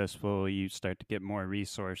successful, you start to get more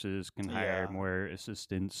resources, can hire more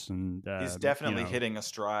assistants, and he's definitely hitting a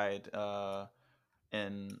stride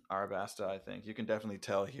in Arabasta. I think you can definitely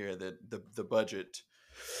tell here that the budget,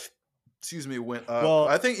 went up. Well,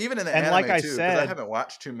 I think even in the anime, like I too, because I haven't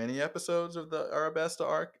watched too many episodes of the Arabasta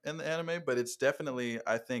arc in the anime, but it's definitely,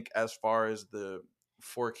 I think, as far as the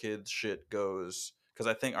 4Kids shit goes, because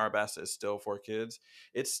I think Arabasta is still 4Kids.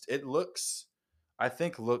 It looks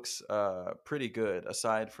pretty good.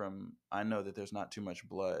 Aside from, I know that there's not too much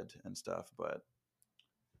blood and stuff, but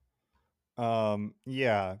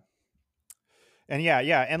yeah. And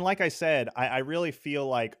and like I said, I really feel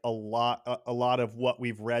like a lot of what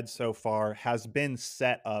we've read so far has been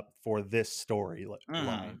set up for this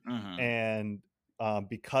storyline, and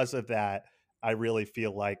because of that, I really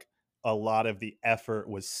feel like a lot of the effort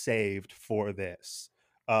was saved for this.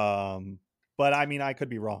 But I mean, I could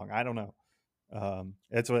be wrong. I don't know.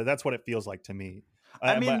 That's what it feels like to me.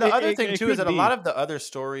 I mean, the other thing too is that a lot of the other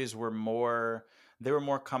stories were more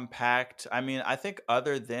compact. I mean, I think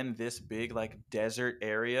other than this big like desert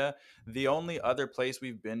area, the only other place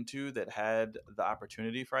we've been to that had the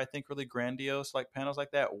opportunity for, I think, really grandiose like panels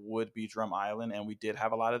like that would be Drum Island, and we did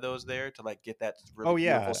have a lot of those there to like get that really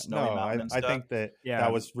beautiful snowy mountain and stuff. I think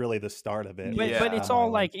that was really the start of it. But it's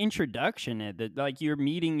all like introduction, that like you're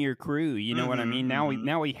meeting your crew. You know what I mean?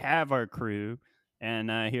 Now we have our crew.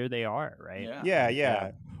 And here they are, right?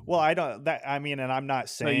 Yeah. Well, and I'm not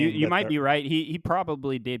saying. So you might be right. He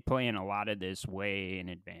probably did plan a lot of this way in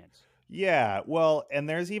advance. Yeah. Well, and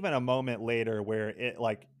there's even a moment later where it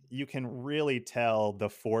like you can really tell the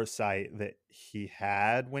foresight that he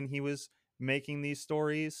had when he was making these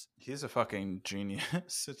stories. He's a fucking genius.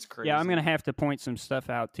 It's crazy. Yeah, I'm gonna have to point some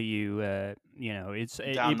stuff out to you. You know, it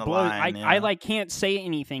down the blows. line. I like can't say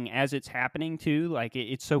anything as it's happening too. Like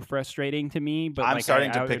it's so frustrating to me. But I'm like,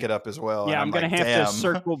 starting to pick it up as well. Yeah, I'm gonna like, have to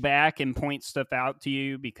circle back and point stuff out to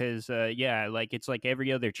you because like it's like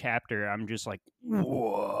every other chapter. I'm just like,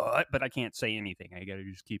 what? But I can't say anything. I gotta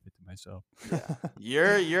just keep it to myself.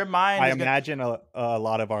 Yeah. Your mind. I imagine a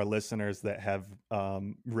lot of our listeners that have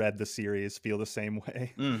read the series feel the same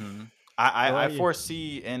way. I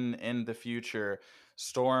foresee in the future,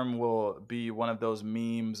 Storm will be one of those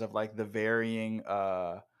memes of like the varying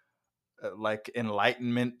like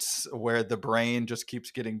enlightenment where the brain just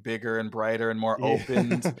keeps getting bigger and brighter and more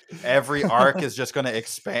opened. Every arc is just going to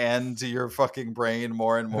expand your fucking brain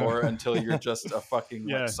more and more until you're just a fucking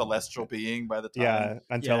like celestial being by the time.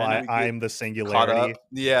 Until I'm the singularity.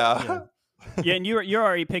 Yeah, and you're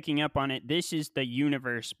already picking up on it. This is the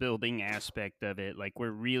universe building aspect of it. Like we're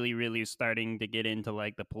really, really starting to get into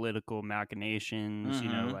like the political machinations, you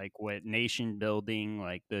know, like what nation building,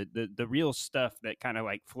 like the real stuff that kind of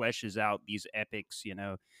like fleshes out these epics, you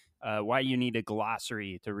know, why you need a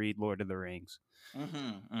glossary to read Lord of the Rings.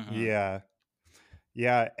 Yeah.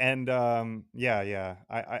 And I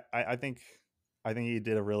think he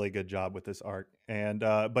did a really good job with this arc. And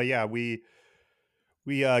but yeah, we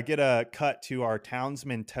get a cut to our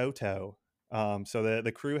townsman Toto. So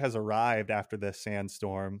the crew has arrived after the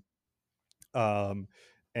sandstorm, and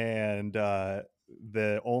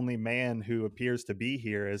the only man who appears to be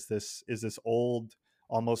here is this old,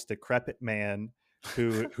 almost decrepit man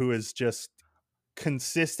who is just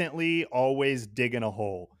consistently always digging a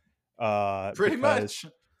hole. Pretty much.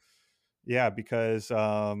 Yeah, because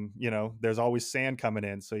you know, there's always sand coming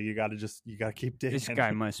in, so you gotta keep digging. This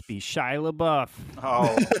guy must be Shia LaBeouf.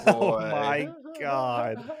 Oh boy. Oh my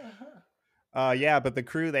god. Yeah, but the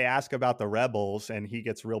crew, they ask about the rebels, and he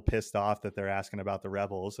gets real pissed off that they're asking about the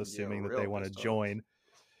rebels, assuming that they want to join.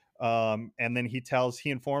 And then he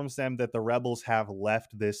informs them that the rebels have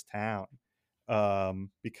left this town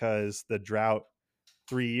because the drought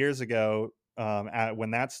 3 years ago,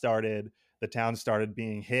 when that started, the town started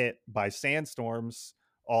being hit by sandstorms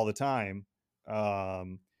all the time.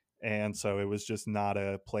 And so it was just not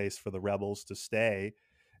a place for the rebels to stay.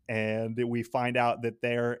 And we find out that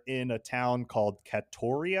they're in a town called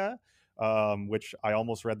Katoria, which I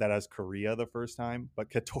almost read that as Korea the first time, but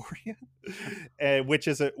Katoria, which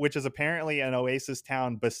is apparently an oasis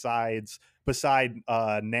town beside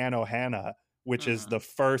Nanohana, which is the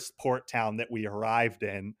first port town that we arrived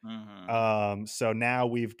in. So now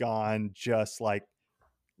we've gone just like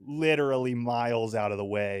literally miles out of the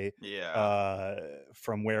way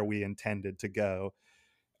from where we intended to go.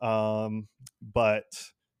 But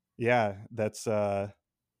yeah, that's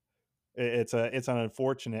it's an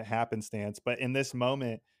unfortunate happenstance. But in this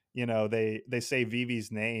moment, they say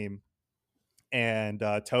Vivi's name, and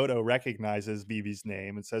Toto recognizes Vivi's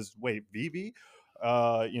name and says, "Wait, Vivi,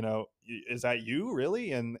 is that you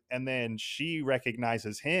really?" And then she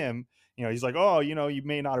recognizes him. He's like, "Oh, you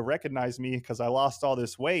may not have recognized me because I lost all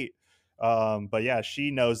this weight." But yeah,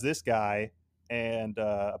 she knows this guy, and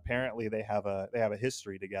apparently they have a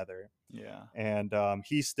history together. Yeah. And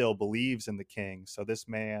he still believes in the king. So this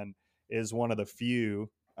man is one of the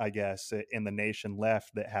few, I guess, in the nation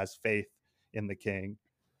left that has faith in the king.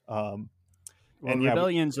 Well, and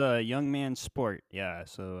rebellion's a young man's sport. Yeah.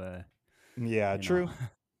 So. Yeah. True.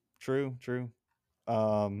 True.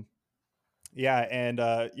 Yeah. And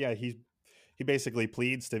he basically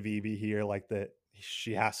pleads to Vivi here, like that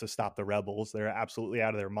she has to stop the rebels. They're absolutely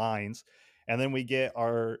out of their minds. And then we get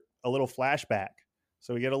a little flashback.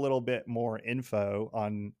 So we get a little bit more info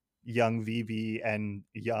on young Vivi and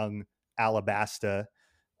young Alabasta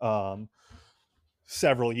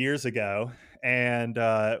several years ago. And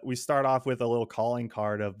we start off with a little calling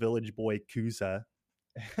card of village boy Kuza,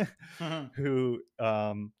 who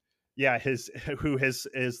is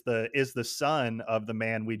the son of the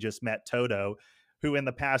man we just met, Toto, who in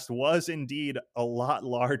the past was indeed a lot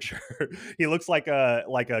larger. He looks like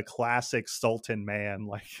a classic sultan man.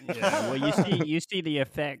 Well, you see the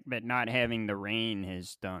effect that not having the rain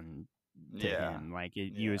has done to him. Like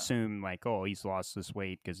you assume like, oh, he's lost this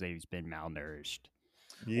weight because he's been malnourished.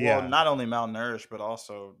 Yeah. Well, not only malnourished, but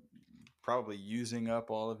also probably using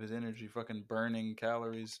up all of his energy, fucking burning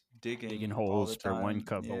calories, digging holes for 1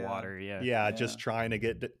 cup of water. Yeah, just trying to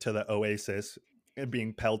get to the oasis and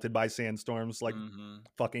being pelted by sandstorms like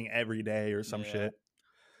fucking every day or some shit.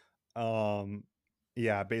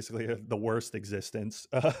 Yeah, basically the worst existence,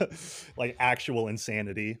 like actual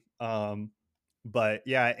insanity. But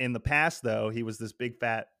yeah, in the past though, he was this big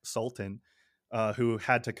fat sultan who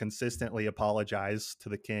had to consistently apologize to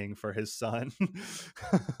the king for his son.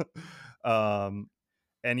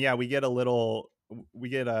 And yeah, we get a little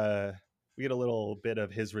bit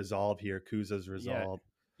of his resolve here, Kuza's resolve.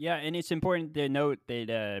 Yeah, and it's important to note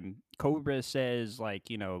that Cobra says, like,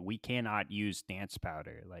 we cannot use dance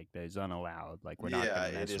powder. Like, that is unallowed. Like, we're not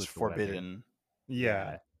going to mess it is with forbidden.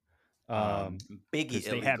 Yeah. Big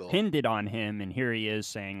they have pinned it on him, and here he is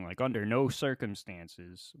saying, like, under no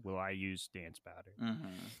circumstances will I use dance powder.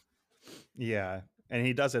 Yeah, and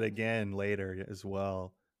he does it again later as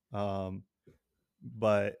well.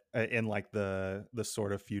 But in like the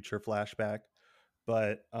sort of future flashback.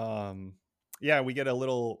 But yeah, we get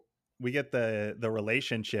the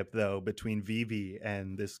relationship though between Vivi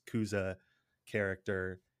and this Kuza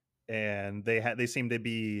character, and they seem to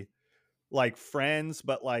be like friends,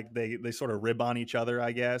 but like they sort of rib on each other,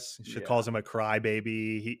 I guess. She calls him a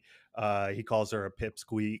crybaby. He calls her a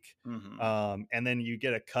pipsqueak. And then you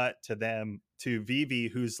get a cut to Vivi,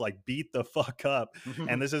 who's like beat the fuck up.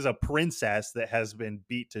 And this is a princess that has been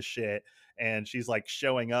beat to shit. And she's like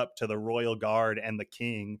showing up to the royal guard and the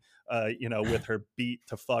king, with her beat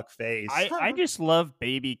to fuck face. I just love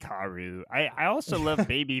baby Karu. I also love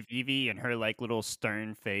baby Vivi and her like little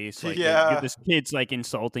stern face. Like this kid's like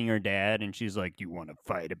insulting her dad, and she's like, "You want to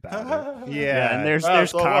fight about it?" And there's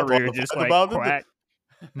Karu just like quack.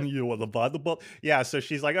 You want to buy the ball? Yeah, so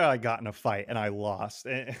she's like, "Oh, I got in a fight and I lost."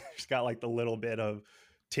 And she's got like the little bit of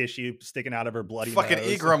tissue sticking out of her bloody fucking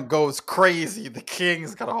nose. Egram goes crazy. The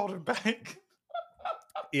king's gotta hold him back.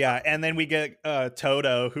 Yeah, and then we get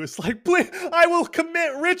Toto, who's like, "Please, I will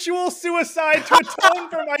commit ritual suicide to atone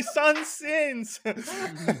for my son's sins."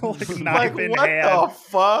 Like knife in what hand. The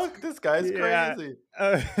fuck? This guy's crazy.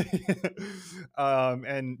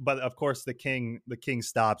 But of course the king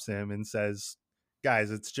stops him and says,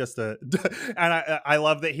 guys, it's just a and I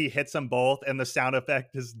love that he hits them both, and the sound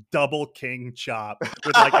effect is double king chop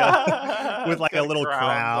with like a with like a little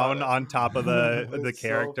crown on top of the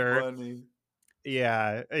character. So funny.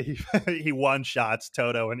 Yeah, he one shots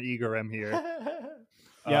Toto and Igarim here.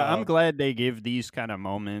 Yeah, I'm glad they give these kind of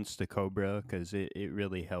moments to Cobra because it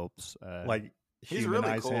really helps. Like he's really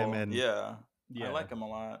humanize cool. him, and yeah, I like him a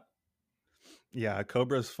lot. Yeah,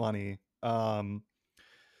 Cobra's funny.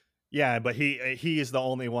 Yeah, but he's the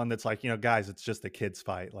only one that's like, guys, it's just a kids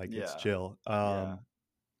fight, like it's chill.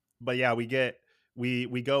 But yeah, we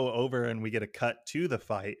go over and we get a cut to the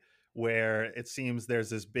fight where it seems there's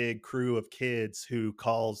this big crew of kids who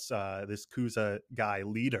calls this Kuza guy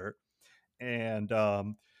leader, and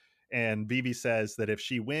Vivi says that if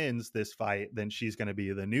she wins this fight, then she's going to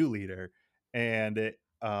be the new leader, and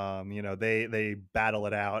they battle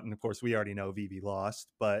it out, and of course we already know Vivi lost,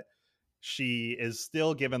 but she is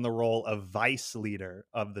still given the role of vice leader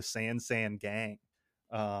of the San gang,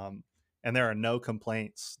 and there are no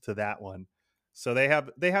complaints to that one. So they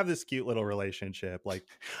have this cute little relationship. Like,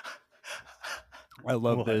 I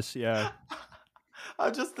love this. Yeah.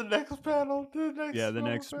 Just the next panel.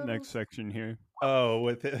 The next section here. Oh,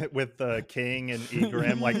 with the king and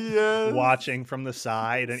Igarim like watching from the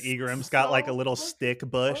side, and Igarim's got like a little stick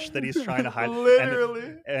bush that he's trying to hide.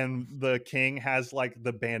 Literally. And the king has like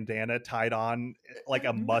the bandana tied on like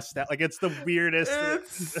a mustache. Like it's the weirdest.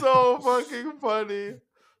 It's so fucking funny.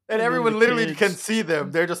 And everyone literally can see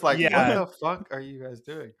them. They're just like, what the fuck are you guys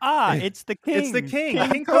doing? It's the king. It's the king.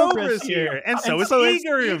 King Cobra's here. And so is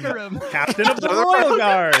Igarim, captain of the Royal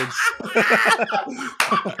Guards.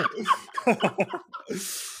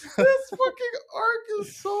 This fucking arc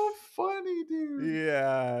is so funny, dude.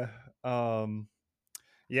 Yeah.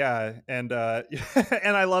 Yeah. And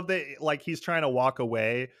and I love that, like, he's trying to walk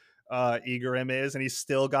away. Igarim is, and he's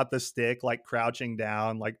still got the stick, like crouching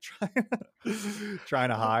down, like trying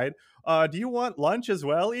to hide. Do you want lunch as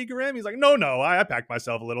well, Igarim? He's like, no, I packed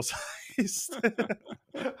myself a little size.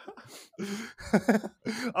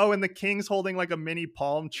 Oh, and the king's holding like a mini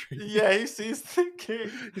palm tree. Yeah, he sees the king.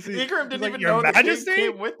 Igarim didn't even Your know Majesty? the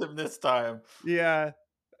king came with him this time. Yeah.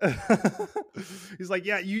 He's like,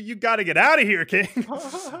 yeah, you got to get out of here, king.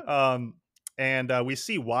 And we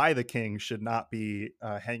see why the king should not be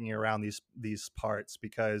hanging around these parts,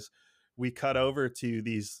 because we cut over to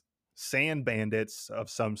these sand bandits of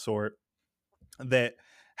some sort that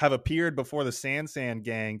have appeared before the San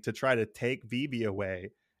gang to try to take Vivi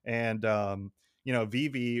away. And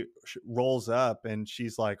Vivi rolls up and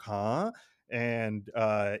she's like, huh? And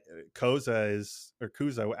Kuza,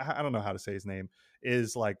 I don't know how to say his name,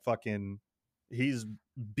 is like fucking, he's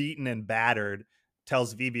beaten and battered,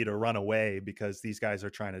 tells Vivi to run away because these guys are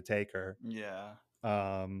trying to take her. Yeah.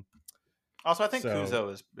 Also, I think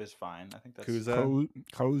Kuzo is fine. I think that's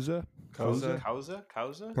Koza.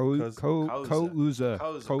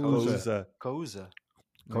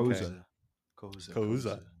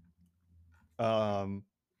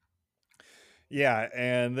 Yeah,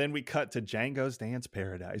 and then we cut to Django's Dance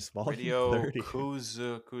Paradise, volume 30.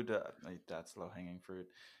 Kaizokudan. That's low hanging fruit.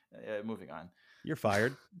 Moving on. You're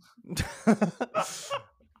fired.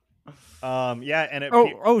 Yeah,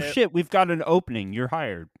 and shit, we've got an opening. You're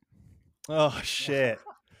hired. Oh shit.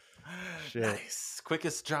 Nice.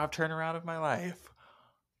 Quickest job turnaround of my life.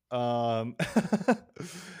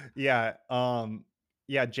 Yeah,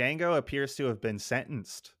 Django appeers to have been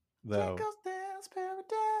sentenced, though. Django's Dance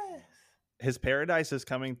Paradise. His paradise is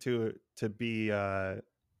coming to be his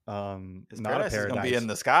not a paradise. Is gonna be in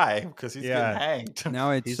the sky because he's getting hanged.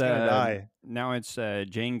 Now he's gonna die. Now it's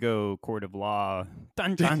Django Court of Law.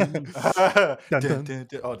 Dun dun. Dun, dun, dun.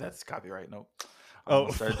 Oh, that's copyright. Nope.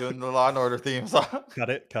 Start doing the Law and Order theme song. Cut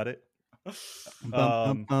it.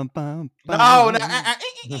 No.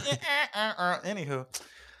 Anywho,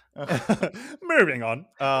 moving on.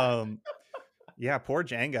 Yeah, poor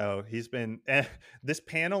Django. He's been this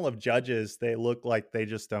panel of judges. They look like they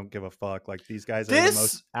just don't give a fuck. Like, these guys are the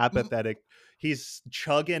most apathetic. He's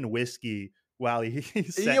chugging whiskey while he's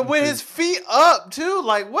with his feet up too.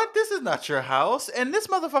 Like, what? This is not your house. And this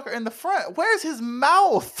motherfucker in the front, where's his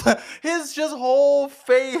mouth? His just whole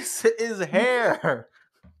face is hair.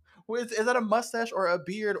 Is that a mustache or a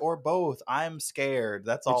beard or both? I'm scared.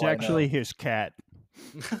 That's all. It's actually his cat.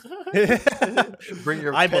 Bring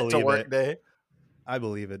your pet to work day. I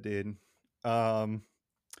believe it, dude.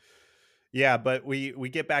 Yeah, but we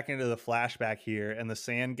get back into the flashback here, and the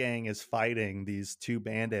Sand Gang is fighting these two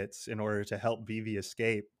bandits in order to help Vivi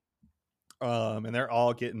escape. And they're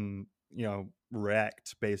all getting,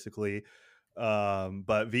 wrecked, basically.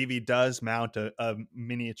 But Vivi does mount a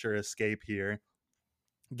miniature escape here.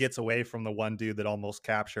 gets away from the one dude that almost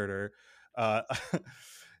captured her. Uh,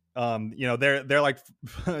 they're like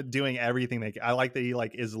doing everything I like that he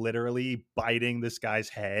like is literally biting this guy's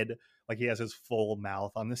head, like he has his full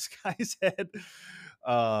mouth on this guy's head.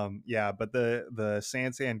 But the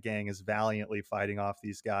Sansan gang is valiantly fighting off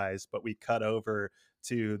these guys, but we cut over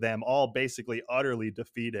to them all basically utterly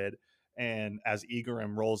defeated. And as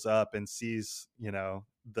Igarim rolls up and sees,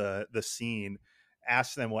 the scene,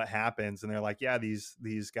 asks them what happens, and they're like, yeah,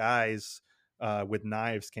 these guys with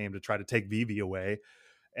knives came to try to take Vivi away.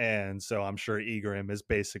 And so I'm sure Igarim is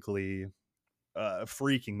basically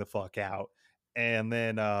freaking the fuck out. And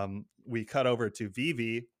then we cut over to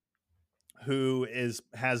Vivi, who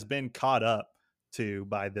has been caught up to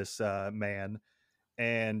by this man,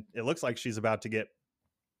 and it looks like she's about to get,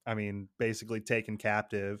 basically taken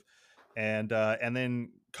captive. And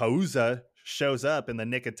then Koza shows up in the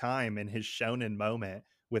nick of time in his shonen moment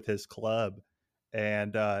with his club,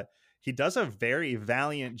 and he does a very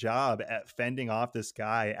valiant job at fending off this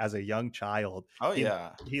guy as a young child. Oh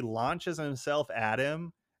yeah, he launches himself at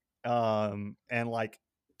him, and like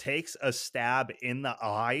takes a stab in the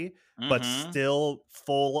eye, but still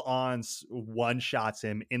full on one shots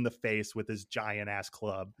him in the face with his giant ass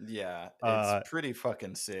club. Yeah, it's pretty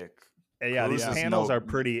fucking sick. Yeah, these panels are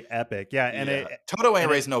pretty epic. Yeah, and Toto ain't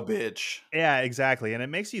raised no bitch. Yeah, exactly. And it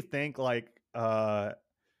makes you think like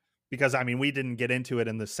because we didn't get into it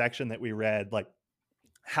in the section that we read, like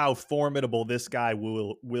how formidable this guy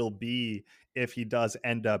will be if he does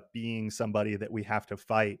end up being somebody that we have to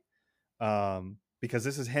fight. Because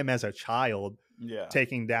this is him as a child,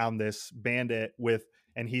 taking down this bandit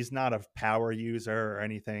and he's not a power user or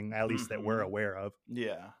anything, at least that we're aware of.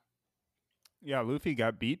 Yeah, Luffy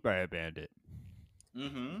got beat by a bandit.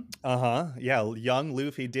 Yeah, young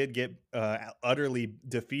Luffy did get utterly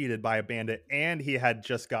defeated by a bandit, and he had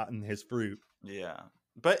just gotten his fruit. Yeah,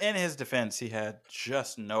 but in his defense, he had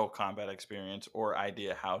just no combat experience or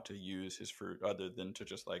idea how to use his fruit other than to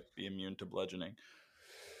just like be immune to bludgeoning.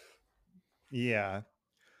 Yeah.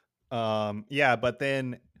 But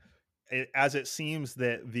then as it seems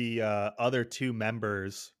that the other two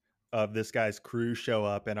members of this guy's crew show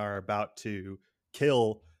up and are about to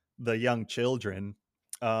kill the young children,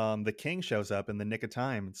 the king shows up in the nick of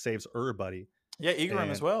time and saves everybody. Yeah, Igarim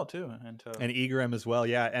as well too, and Igarim as well.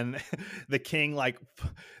 Yeah, and the king, like,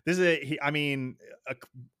 this is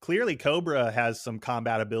clearly Cobra has some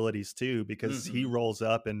combat abilities too, because he rolls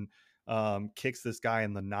up and kicks this guy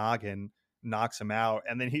in the noggin, knocks him out,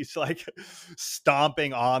 and then he's like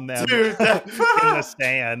stomping on them in the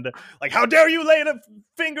sand, like, how dare you lay a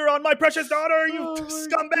finger on my precious daughter, you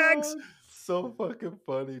scumbags. God. So fucking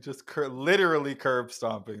funny, just literally curb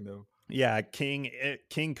stomping them. Yeah, King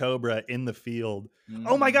Cobra in the field.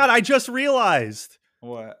 Oh my god, I just realized.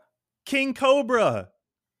 What? King Cobra.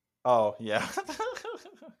 Oh yeah.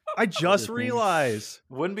 I just realized.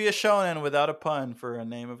 Wouldn't be a shonen without a pun for a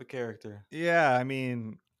name of a character. Yeah,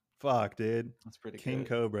 fuck, dude. That's pretty King good.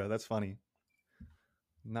 Cobra. That's funny.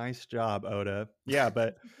 Nice job, Oda. Yeah,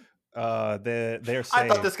 but they're saying, I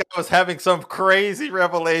thought this guy was having some crazy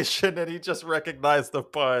revelation and he just recognized the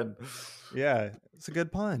pun. Yeah, it's a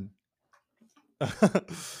good pun.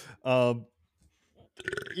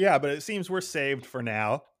 Yeah, but it seems we're saved for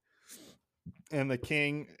now. And the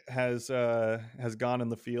king has gone in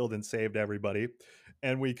the field and saved everybody.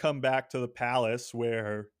 And we come back to the palace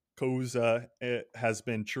where Koza has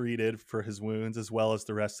been treated for his wounds, as well as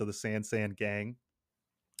the rest of the Sansan gang.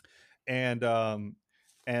 And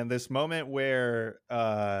this moment where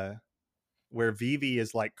Vivi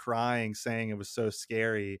is like crying, saying it was so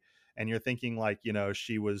scary, and you're thinking like,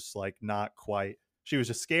 she was like not quite, she was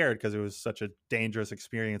just scared because it was such a dangerous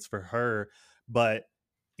experience for her. But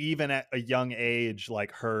even at a young age,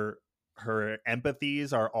 like her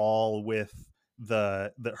empathies are all with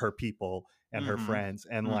her people and her friends,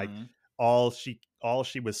 and like all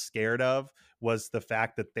she was scared of was the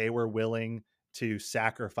fact that they were willing to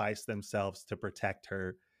sacrifice themselves to protect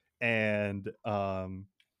her, and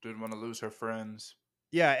didn't want to lose her friends.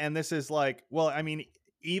 Yeah, and this is like, well,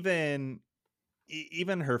 even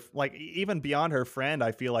her, like, even beyond her friend,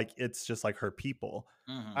 I feel like it's just like her people.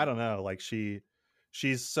 I don't know, like she's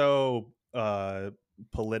so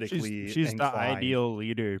politically she's inclined. the ideal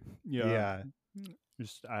leader. Yeah.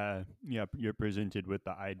 Just you're presented with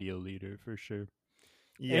the ideal leader for sure.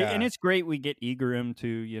 Yeah, and it's great we get Igarim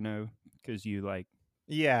too, because you like.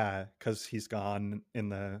 Yeah, because he's gone in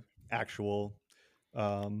the actual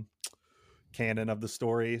canon of the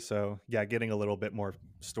story. So yeah, getting a little bit more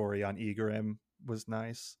story on Igarim was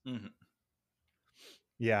nice.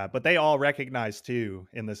 Yeah, but they all recognize too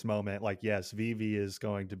in this moment, like, yes, Vivi is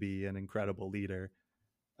going to be an incredible leader.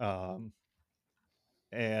 um,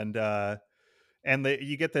 and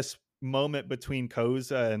you get this moment between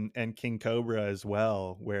Koza and King Cobra as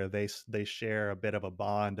well, where they share a bit of a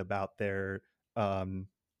bond about their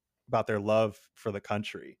love for the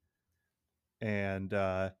country, and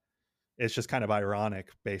it's just kind of ironic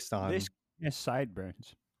based on This has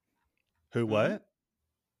sideburns. who what.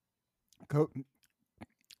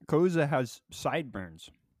 Koza has sideburns.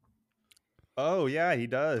 Oh yeah, he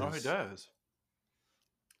does. Oh, he does.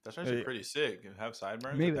 That's actually pretty sick. You have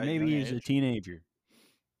sideburns. Maybe he's a teenager.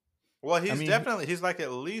 Well, he's like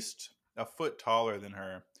at least a foot taller than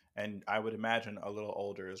her, and I would imagine a little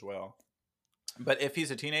older as well. But if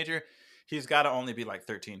he's a teenager, he's got to only be like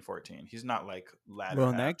 13, 14. He's not like ladder.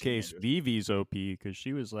 Well, in that case, Vivi's OP because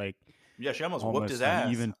she was like, yeah, she almost whooped his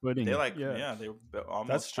ass. Even footing. They they almost.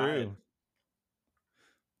 That's true. tied.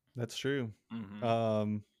 That's true.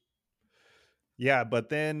 Mm-hmm. Yeah, but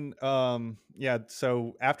then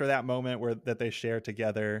so after that moment that they share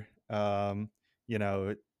together,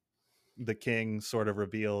 the king sort of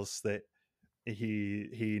reveals that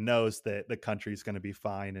he knows that the country's going to be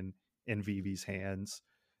fine in Vivi's hands,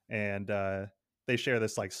 and they share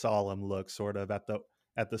this like solemn look sort of at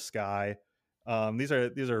the sky. These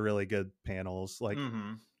are really good panels, like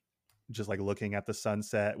just like looking at the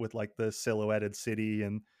sunset with like the silhouetted city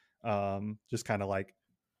and just kind of like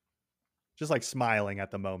smiling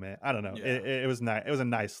at the moment. I don't know. Yeah. It was nice. It was a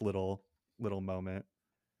nice little moment.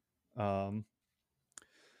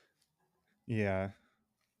 Yeah.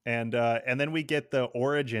 And then we get the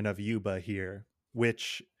origin of Yuba here,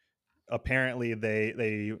 which apparently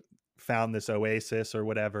they found this oasis or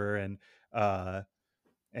whatever,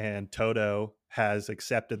 and Toto has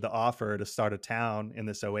accepted the offer to start a town in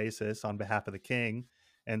this oasis on behalf of the king.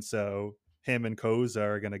 And so him and Koza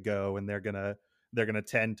are going to go and they're going to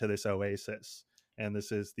tend to this oasis. And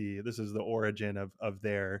this is the origin of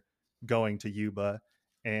their going to Yuba.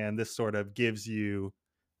 And this sort of gives you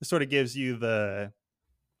the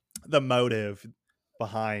motive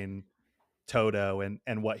behind Toto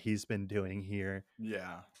and what he's been doing here.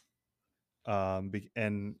 Yeah.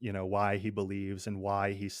 And why he believes and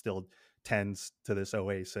why he still tends to this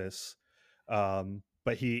oasis.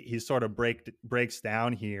 But he sort of breaks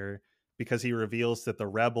down here because he reveals that the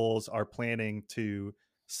rebels are planning to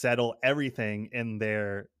settle everything in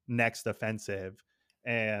their next offensive,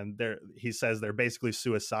 and he says they're basically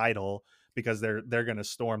suicidal because they're going to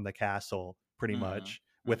storm the castle pretty much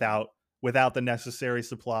without the necessary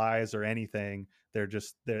supplies or anything. They're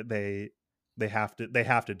just they have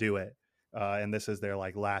to do it, and this is their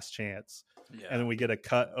like last chance. Yeah. And then we get a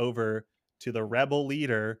cut over to the rebel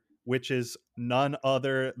leader, which is none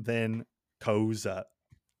other than Koza.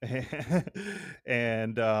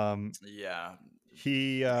 And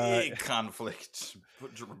he conflict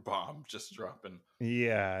bomb just dropping.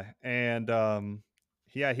 Yeah, and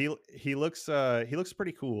he looks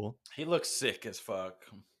pretty cool. He looks sick as fuck.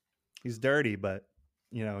 He's dirty, but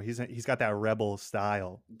he's got that rebel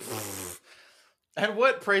style. And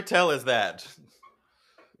what, pray tell, is that?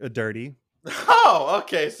 Dirty. Oh,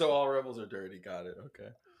 okay. So all rebels are dirty. Got it. Okay.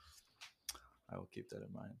 I will keep that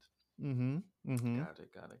in mind. Got it.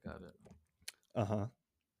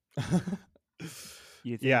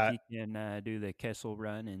 You think he can do the Kessel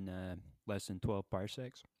run in less than 12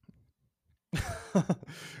 parsecs?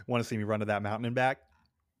 Want to see me run to that mountain and back?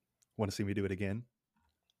 Want to see me do it again?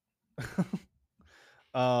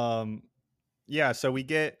 So we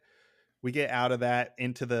get out of that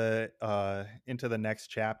into the next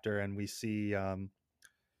chapter, and we see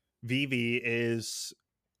Vivi is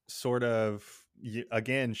sort of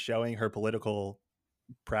again showing her political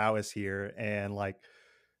prowess here and like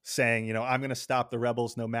saying, I'm going to stop the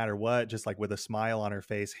rebels no matter what, just like with a smile on her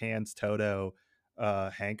face, hands Toto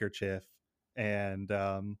handkerchief. And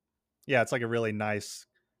it's like a really nice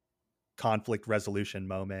conflict resolution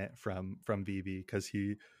moment from Vivi, because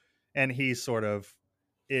he sort of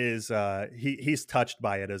is he's touched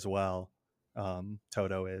by it as well.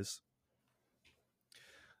 Toto is.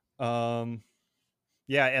 And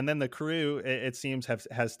then the crew, it seems,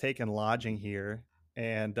 has taken lodging here,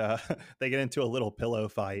 and they get into a little pillow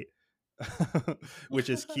fight, which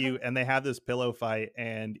is cute. And they have this pillow fight,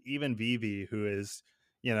 and even Vivi, who is,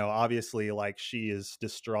 obviously like she is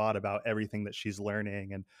distraught about everything that she's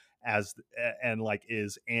learning, and like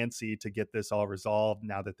is antsy to get this all resolved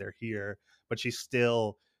now that they're here, but she's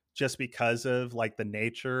still, just because of like the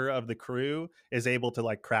nature of the crew, is able to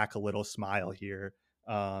like crack a little smile here.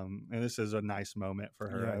 And this is a nice moment for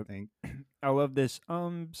her, I think. I love this.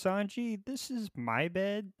 Sanji, this is my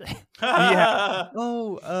bed. Yeah.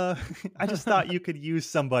 Oh, I just thought you could use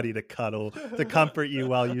somebody to cuddle, to comfort you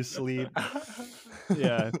while you sleep.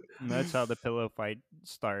 Yeah, and that's how the pillow fight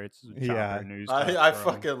starts. Chopper news. I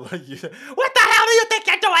fucking like you. What the hell do you think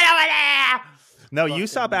you're doing over there? No, Fucking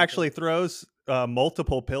Usopp actually throws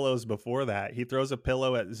multiple pillows before that. He throws a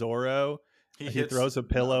pillow at Zoro. He throws a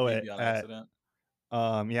pillow BB on accident.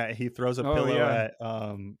 He throws a pillow at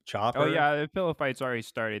Chopper. Oh yeah, the pillow fight's already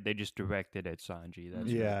started. They just directed at Sanji.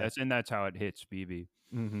 That's right. That's how it hits BB.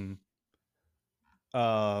 Mm-hmm.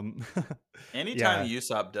 Anytime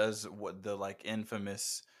Usopp does what the like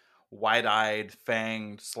infamous wide-eyed,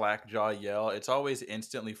 fanged, slack jaw yell, it's always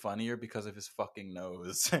instantly funnier because of his fucking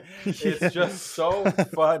nose. It's just so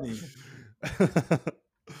funny.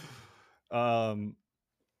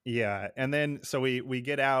 Yeah, and then so we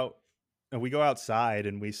get out and we go outside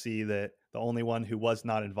and we see that the only one who was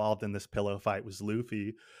not involved in this pillow fight was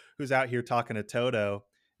Luffy, who's out here talking to Toto.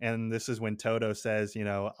 And this is when Toto says,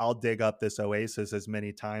 I'll dig up this oasis as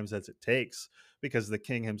many times as it takes because the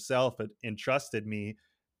king himself had entrusted me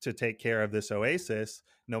to take care of this oasis.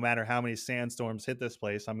 No matter how many sandstorms hit this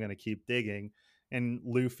place, I'm going to keep digging. And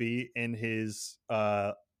Luffy, in his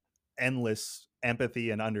endless empathy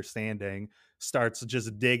and understanding, starts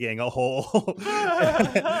just digging a hole.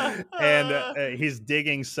 And he's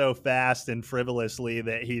digging so fast and frivolously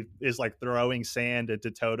that he is like throwing sand into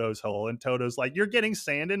Toto's hole, and Toto's like, you're getting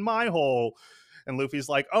sand in my hole. And Luffy's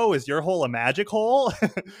like, oh, is your hole a magic hole?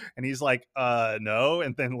 And he's like, no.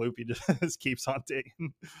 And then Luffy just keeps on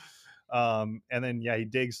digging. And then he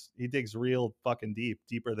digs real fucking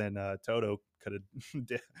deeper than Toto could have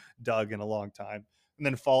dug in a long time, and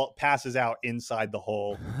then passes out inside the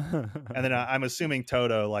hole. And then I'm assuming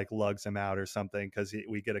Toto like lugs him out or something, because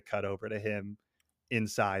we get a cut over to him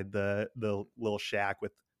inside the little shack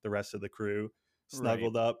with the rest of the crew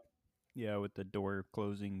snuggled up. Yeah, with the door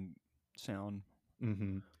closing sound.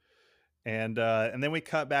 Mm-hmm. And then we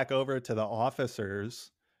cut back over to the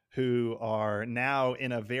officers, who are now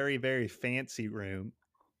in a very, very fancy room.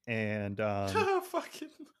 And fucking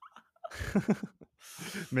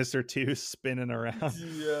Mr. Two spinning around.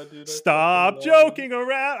 Yeah, dude. Stop joking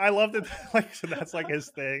around. I loved it. Like, that's like his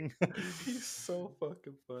thing. He's so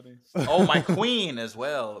fucking funny. Oh, my queen as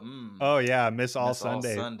well. Oh yeah, Miss All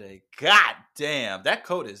Sunday. God damn, that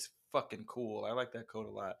coat is fucking cool. I like that coat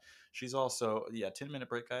a lot. She's also 10-minute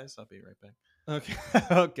break, guys. I'll be right back.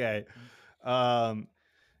 Okay.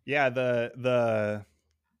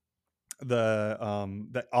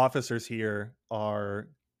 The officers here are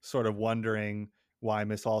sort of wondering why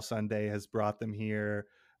Miss All Sunday has brought them here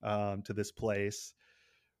to this place.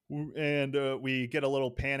 And we get a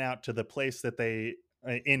little pan out to the place that they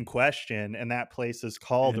in question, and that place is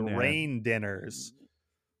called Rain Dinners.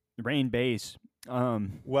 Rain Base.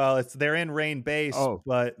 Well, they're in Rain Base,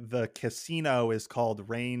 but the casino is called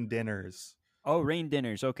Rain Dinners. Oh, Rain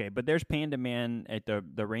Dinners. Okay, but there's Panda Man at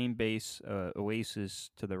the Rain Base Oasis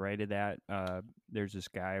to the right of that. There's this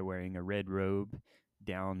guy wearing a red robe.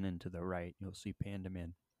 Down and to the right, you'll see Panda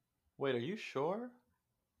Man. Wait, are you sure?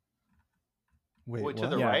 Wait, to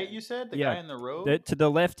the right, you said? The guy in the robe? To the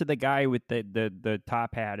left of the guy with the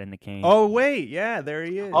top hat and the cane. Oh, wait. Yeah, there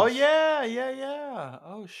he is. Oh, yeah.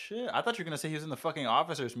 Oh, shit. I thought you were going to say he was in the fucking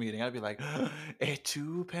officers meeting. I'd be like,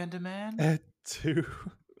 tu, Panda Man? Tu.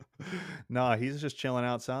 No, he's just chilling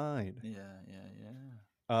outside. Yeah.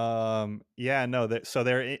 So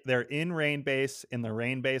they're in Rain Base, in the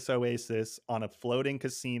Rain Base Oasis, on a floating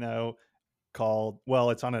casino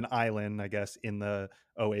it's on an island, I guess, in the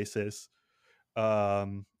Oasis.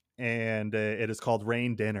 And it is called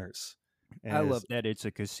Rain Dinners. And I love that it's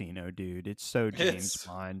a casino, dude. It's so James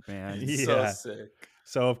Bond, man. It's so sick.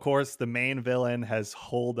 So of course the main villain has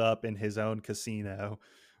holed up in his own casino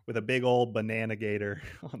with a big old banana gator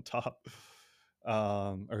on top.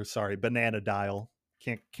 Banana dial.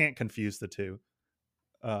 Can't confuse the two.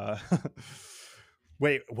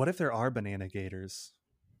 Wait, what if there are banana gators?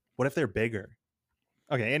 What if they're bigger?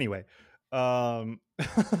 Okay, anyway.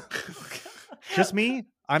 Just me?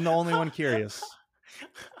 I'm the only one curious.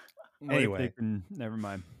 Anyway. Never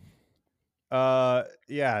mind.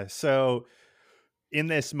 So in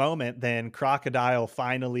this moment, then Crocodile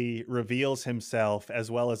finally reveals himself, as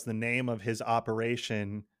well as the name of his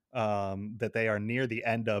operation that they are near the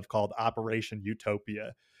end of, called Operation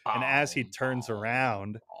Utopia. And as he turns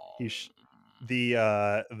around,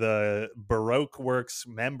 the Baroque Works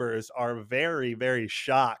members are very, very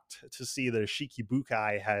shocked to see that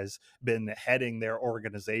Shikibukai has been heading their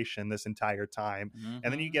organization this entire time. Mm-hmm.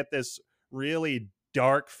 And then you get this really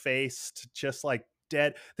dark-faced, just like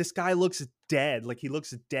dead. This guy looks dead. Like, he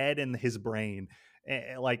looks dead in his brain.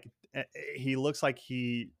 Like, he looks like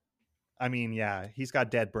he's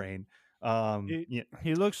got dead brain.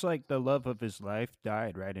 He looks like the love of his life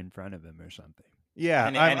died right in front of him or something. Yeah,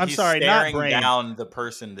 and I'm he's sorry, not staring brain. down the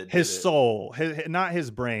person that His did it. soul, not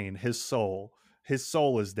his brain. His soul. His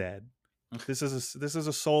soul is dead. This is a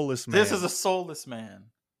soulless man. This is a soulless man.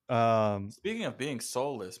 Um, Speaking of being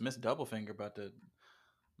soulless, Miss Doublefinger about to.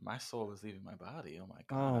 My soul is leaving my body. Oh my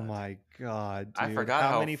god. oh my god, dude! I forgot how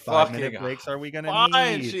how many fucking 5-minute breaks are we gonna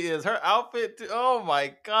fine need? she is. Her outfit. Oh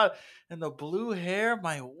my god. And the blue hair,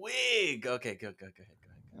 my wig. Okay, go ahead.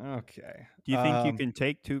 Okay. Do you think you can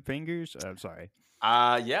take 2 fingers? I'm sorry.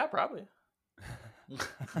 Yeah, probably.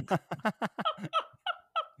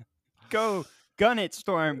 Go, gun it,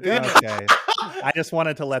 Storm. Gun it. Okay. I just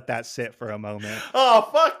wanted to let that sit for a moment. Oh,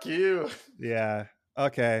 fuck you. Yeah.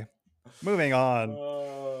 Okay. Moving on.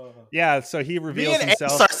 Oh. Yeah. So he Me reveals and Ace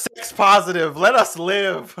himself. are sex positive. Let us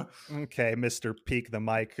live. Okay, Mr. Peak the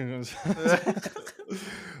mic.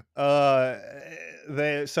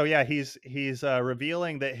 So yeah, he's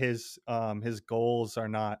revealing that his goals are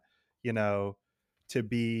not, it's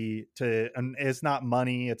not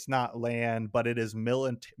money, it's not land, but it is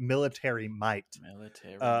military might.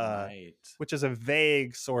 Military might. Which is a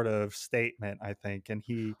vague sort of statement, I think. And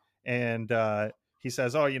he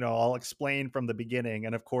says, "Oh, I'll explain from the beginning."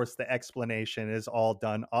 And of course, the explanation is all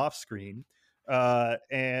done off screen.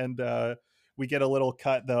 And we get a little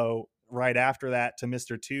cut though right after that to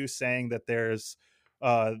Mr. 2 saying that there's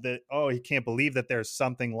he can't believe that there's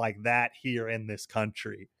something like that here in this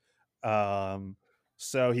country. So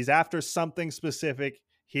he's after something specific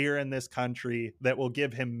here in this country that will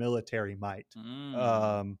give him military might.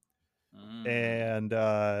 And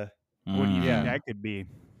What do you think that could be?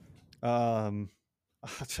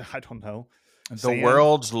 I don't know. The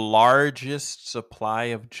world's largest supply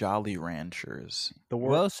of Jolly Ranchers.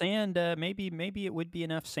 Well, sand. Maybe it would be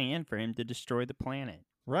enough sand for him to destroy the planet.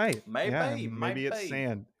 Right. Maybe. Maybe it's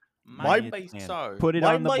sand. Maybe so. Put it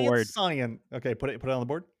on the board. Sand. Okay, put it on the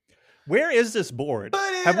board. Where is this board? Put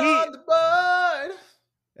it on the board.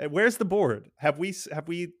 Where's the board? Have we?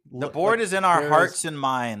 The board is in our hearts and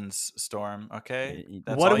minds, Storm. Okay.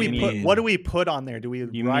 What do we put on there? Do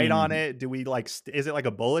we write on it? Do we is it like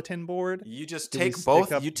a bulletin board? You just take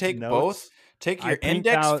both. You take both. Take your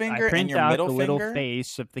index finger and your middle the finger. little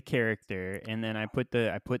face of the character, and then I put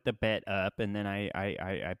the bet up, and then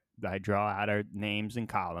I draw out our names and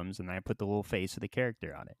columns, and I put the little face of the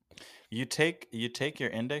character on it. You take your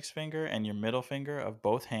index finger and your middle finger of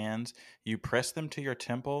both hands. You press them to your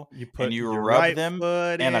temple, and you rub them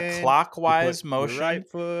in a clockwise motion,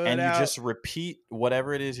 and you just repeat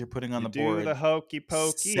whatever it is you're putting on the board. Do the hokey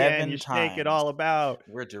pokey 7 and you times. shake it all about.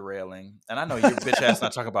 We're derailing, and I know your bitch ass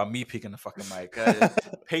not talking about me peeking the fucking mic.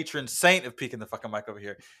 Patron saint of peeking the fucking mic over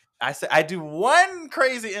here. I do one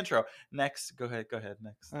crazy intro. Next, go ahead.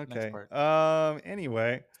 Next. Okay. Next part.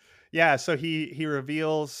 Anyway. Yeah, so he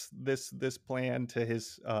reveals this plan to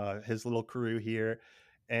his little crew here,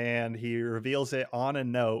 and he reveals it on a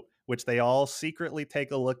note, which they all secretly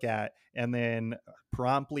take a look at and then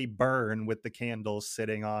promptly burn with the candles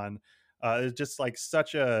sitting on. It's just like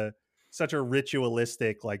such a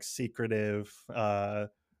ritualistic, like secretive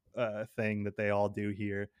thing that they all do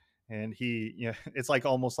here, and it's like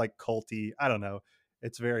almost like culty. I don't know.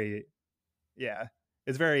 It's very, yeah.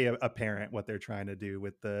 It's very apparent what they're trying to do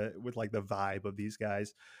with the vibe of these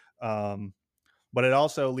guys. But it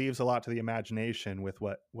also leaves a lot to the imagination with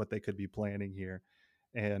what they could be planning here.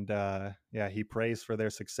 And he prays for their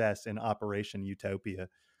success in Operation Utopia.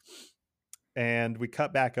 And we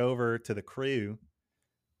cut back over to the crew,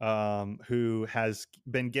 who has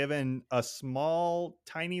been given a small,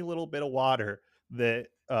 tiny little bit of water that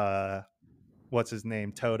what's his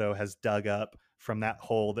name, Toto, has dug up from that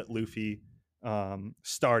hole that Luffy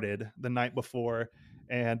started the night before,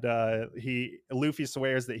 and Luffy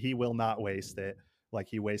swears that he will not waste it, like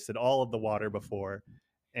he wasted all of the water before.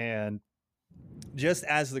 And just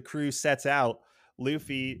as the crew sets out,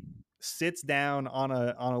 Luffy sits down on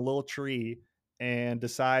a little tree and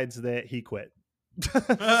decides that he quit.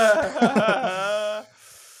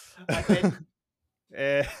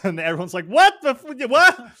 And everyone's like, "What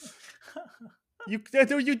what? You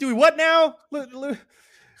do what now?"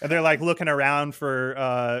 And they're like looking around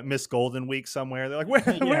for Miss Golden Week somewhere. They're like,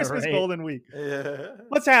 where's Miss Golden Week? Yeah.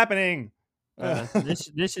 What's happening?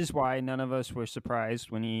 This is why none of us were surprised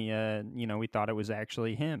when he, we thought it was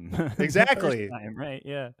actually him. Exactly. Time, right?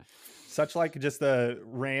 Yeah. Such like just a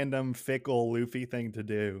random fickle Luffy thing to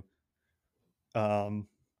do.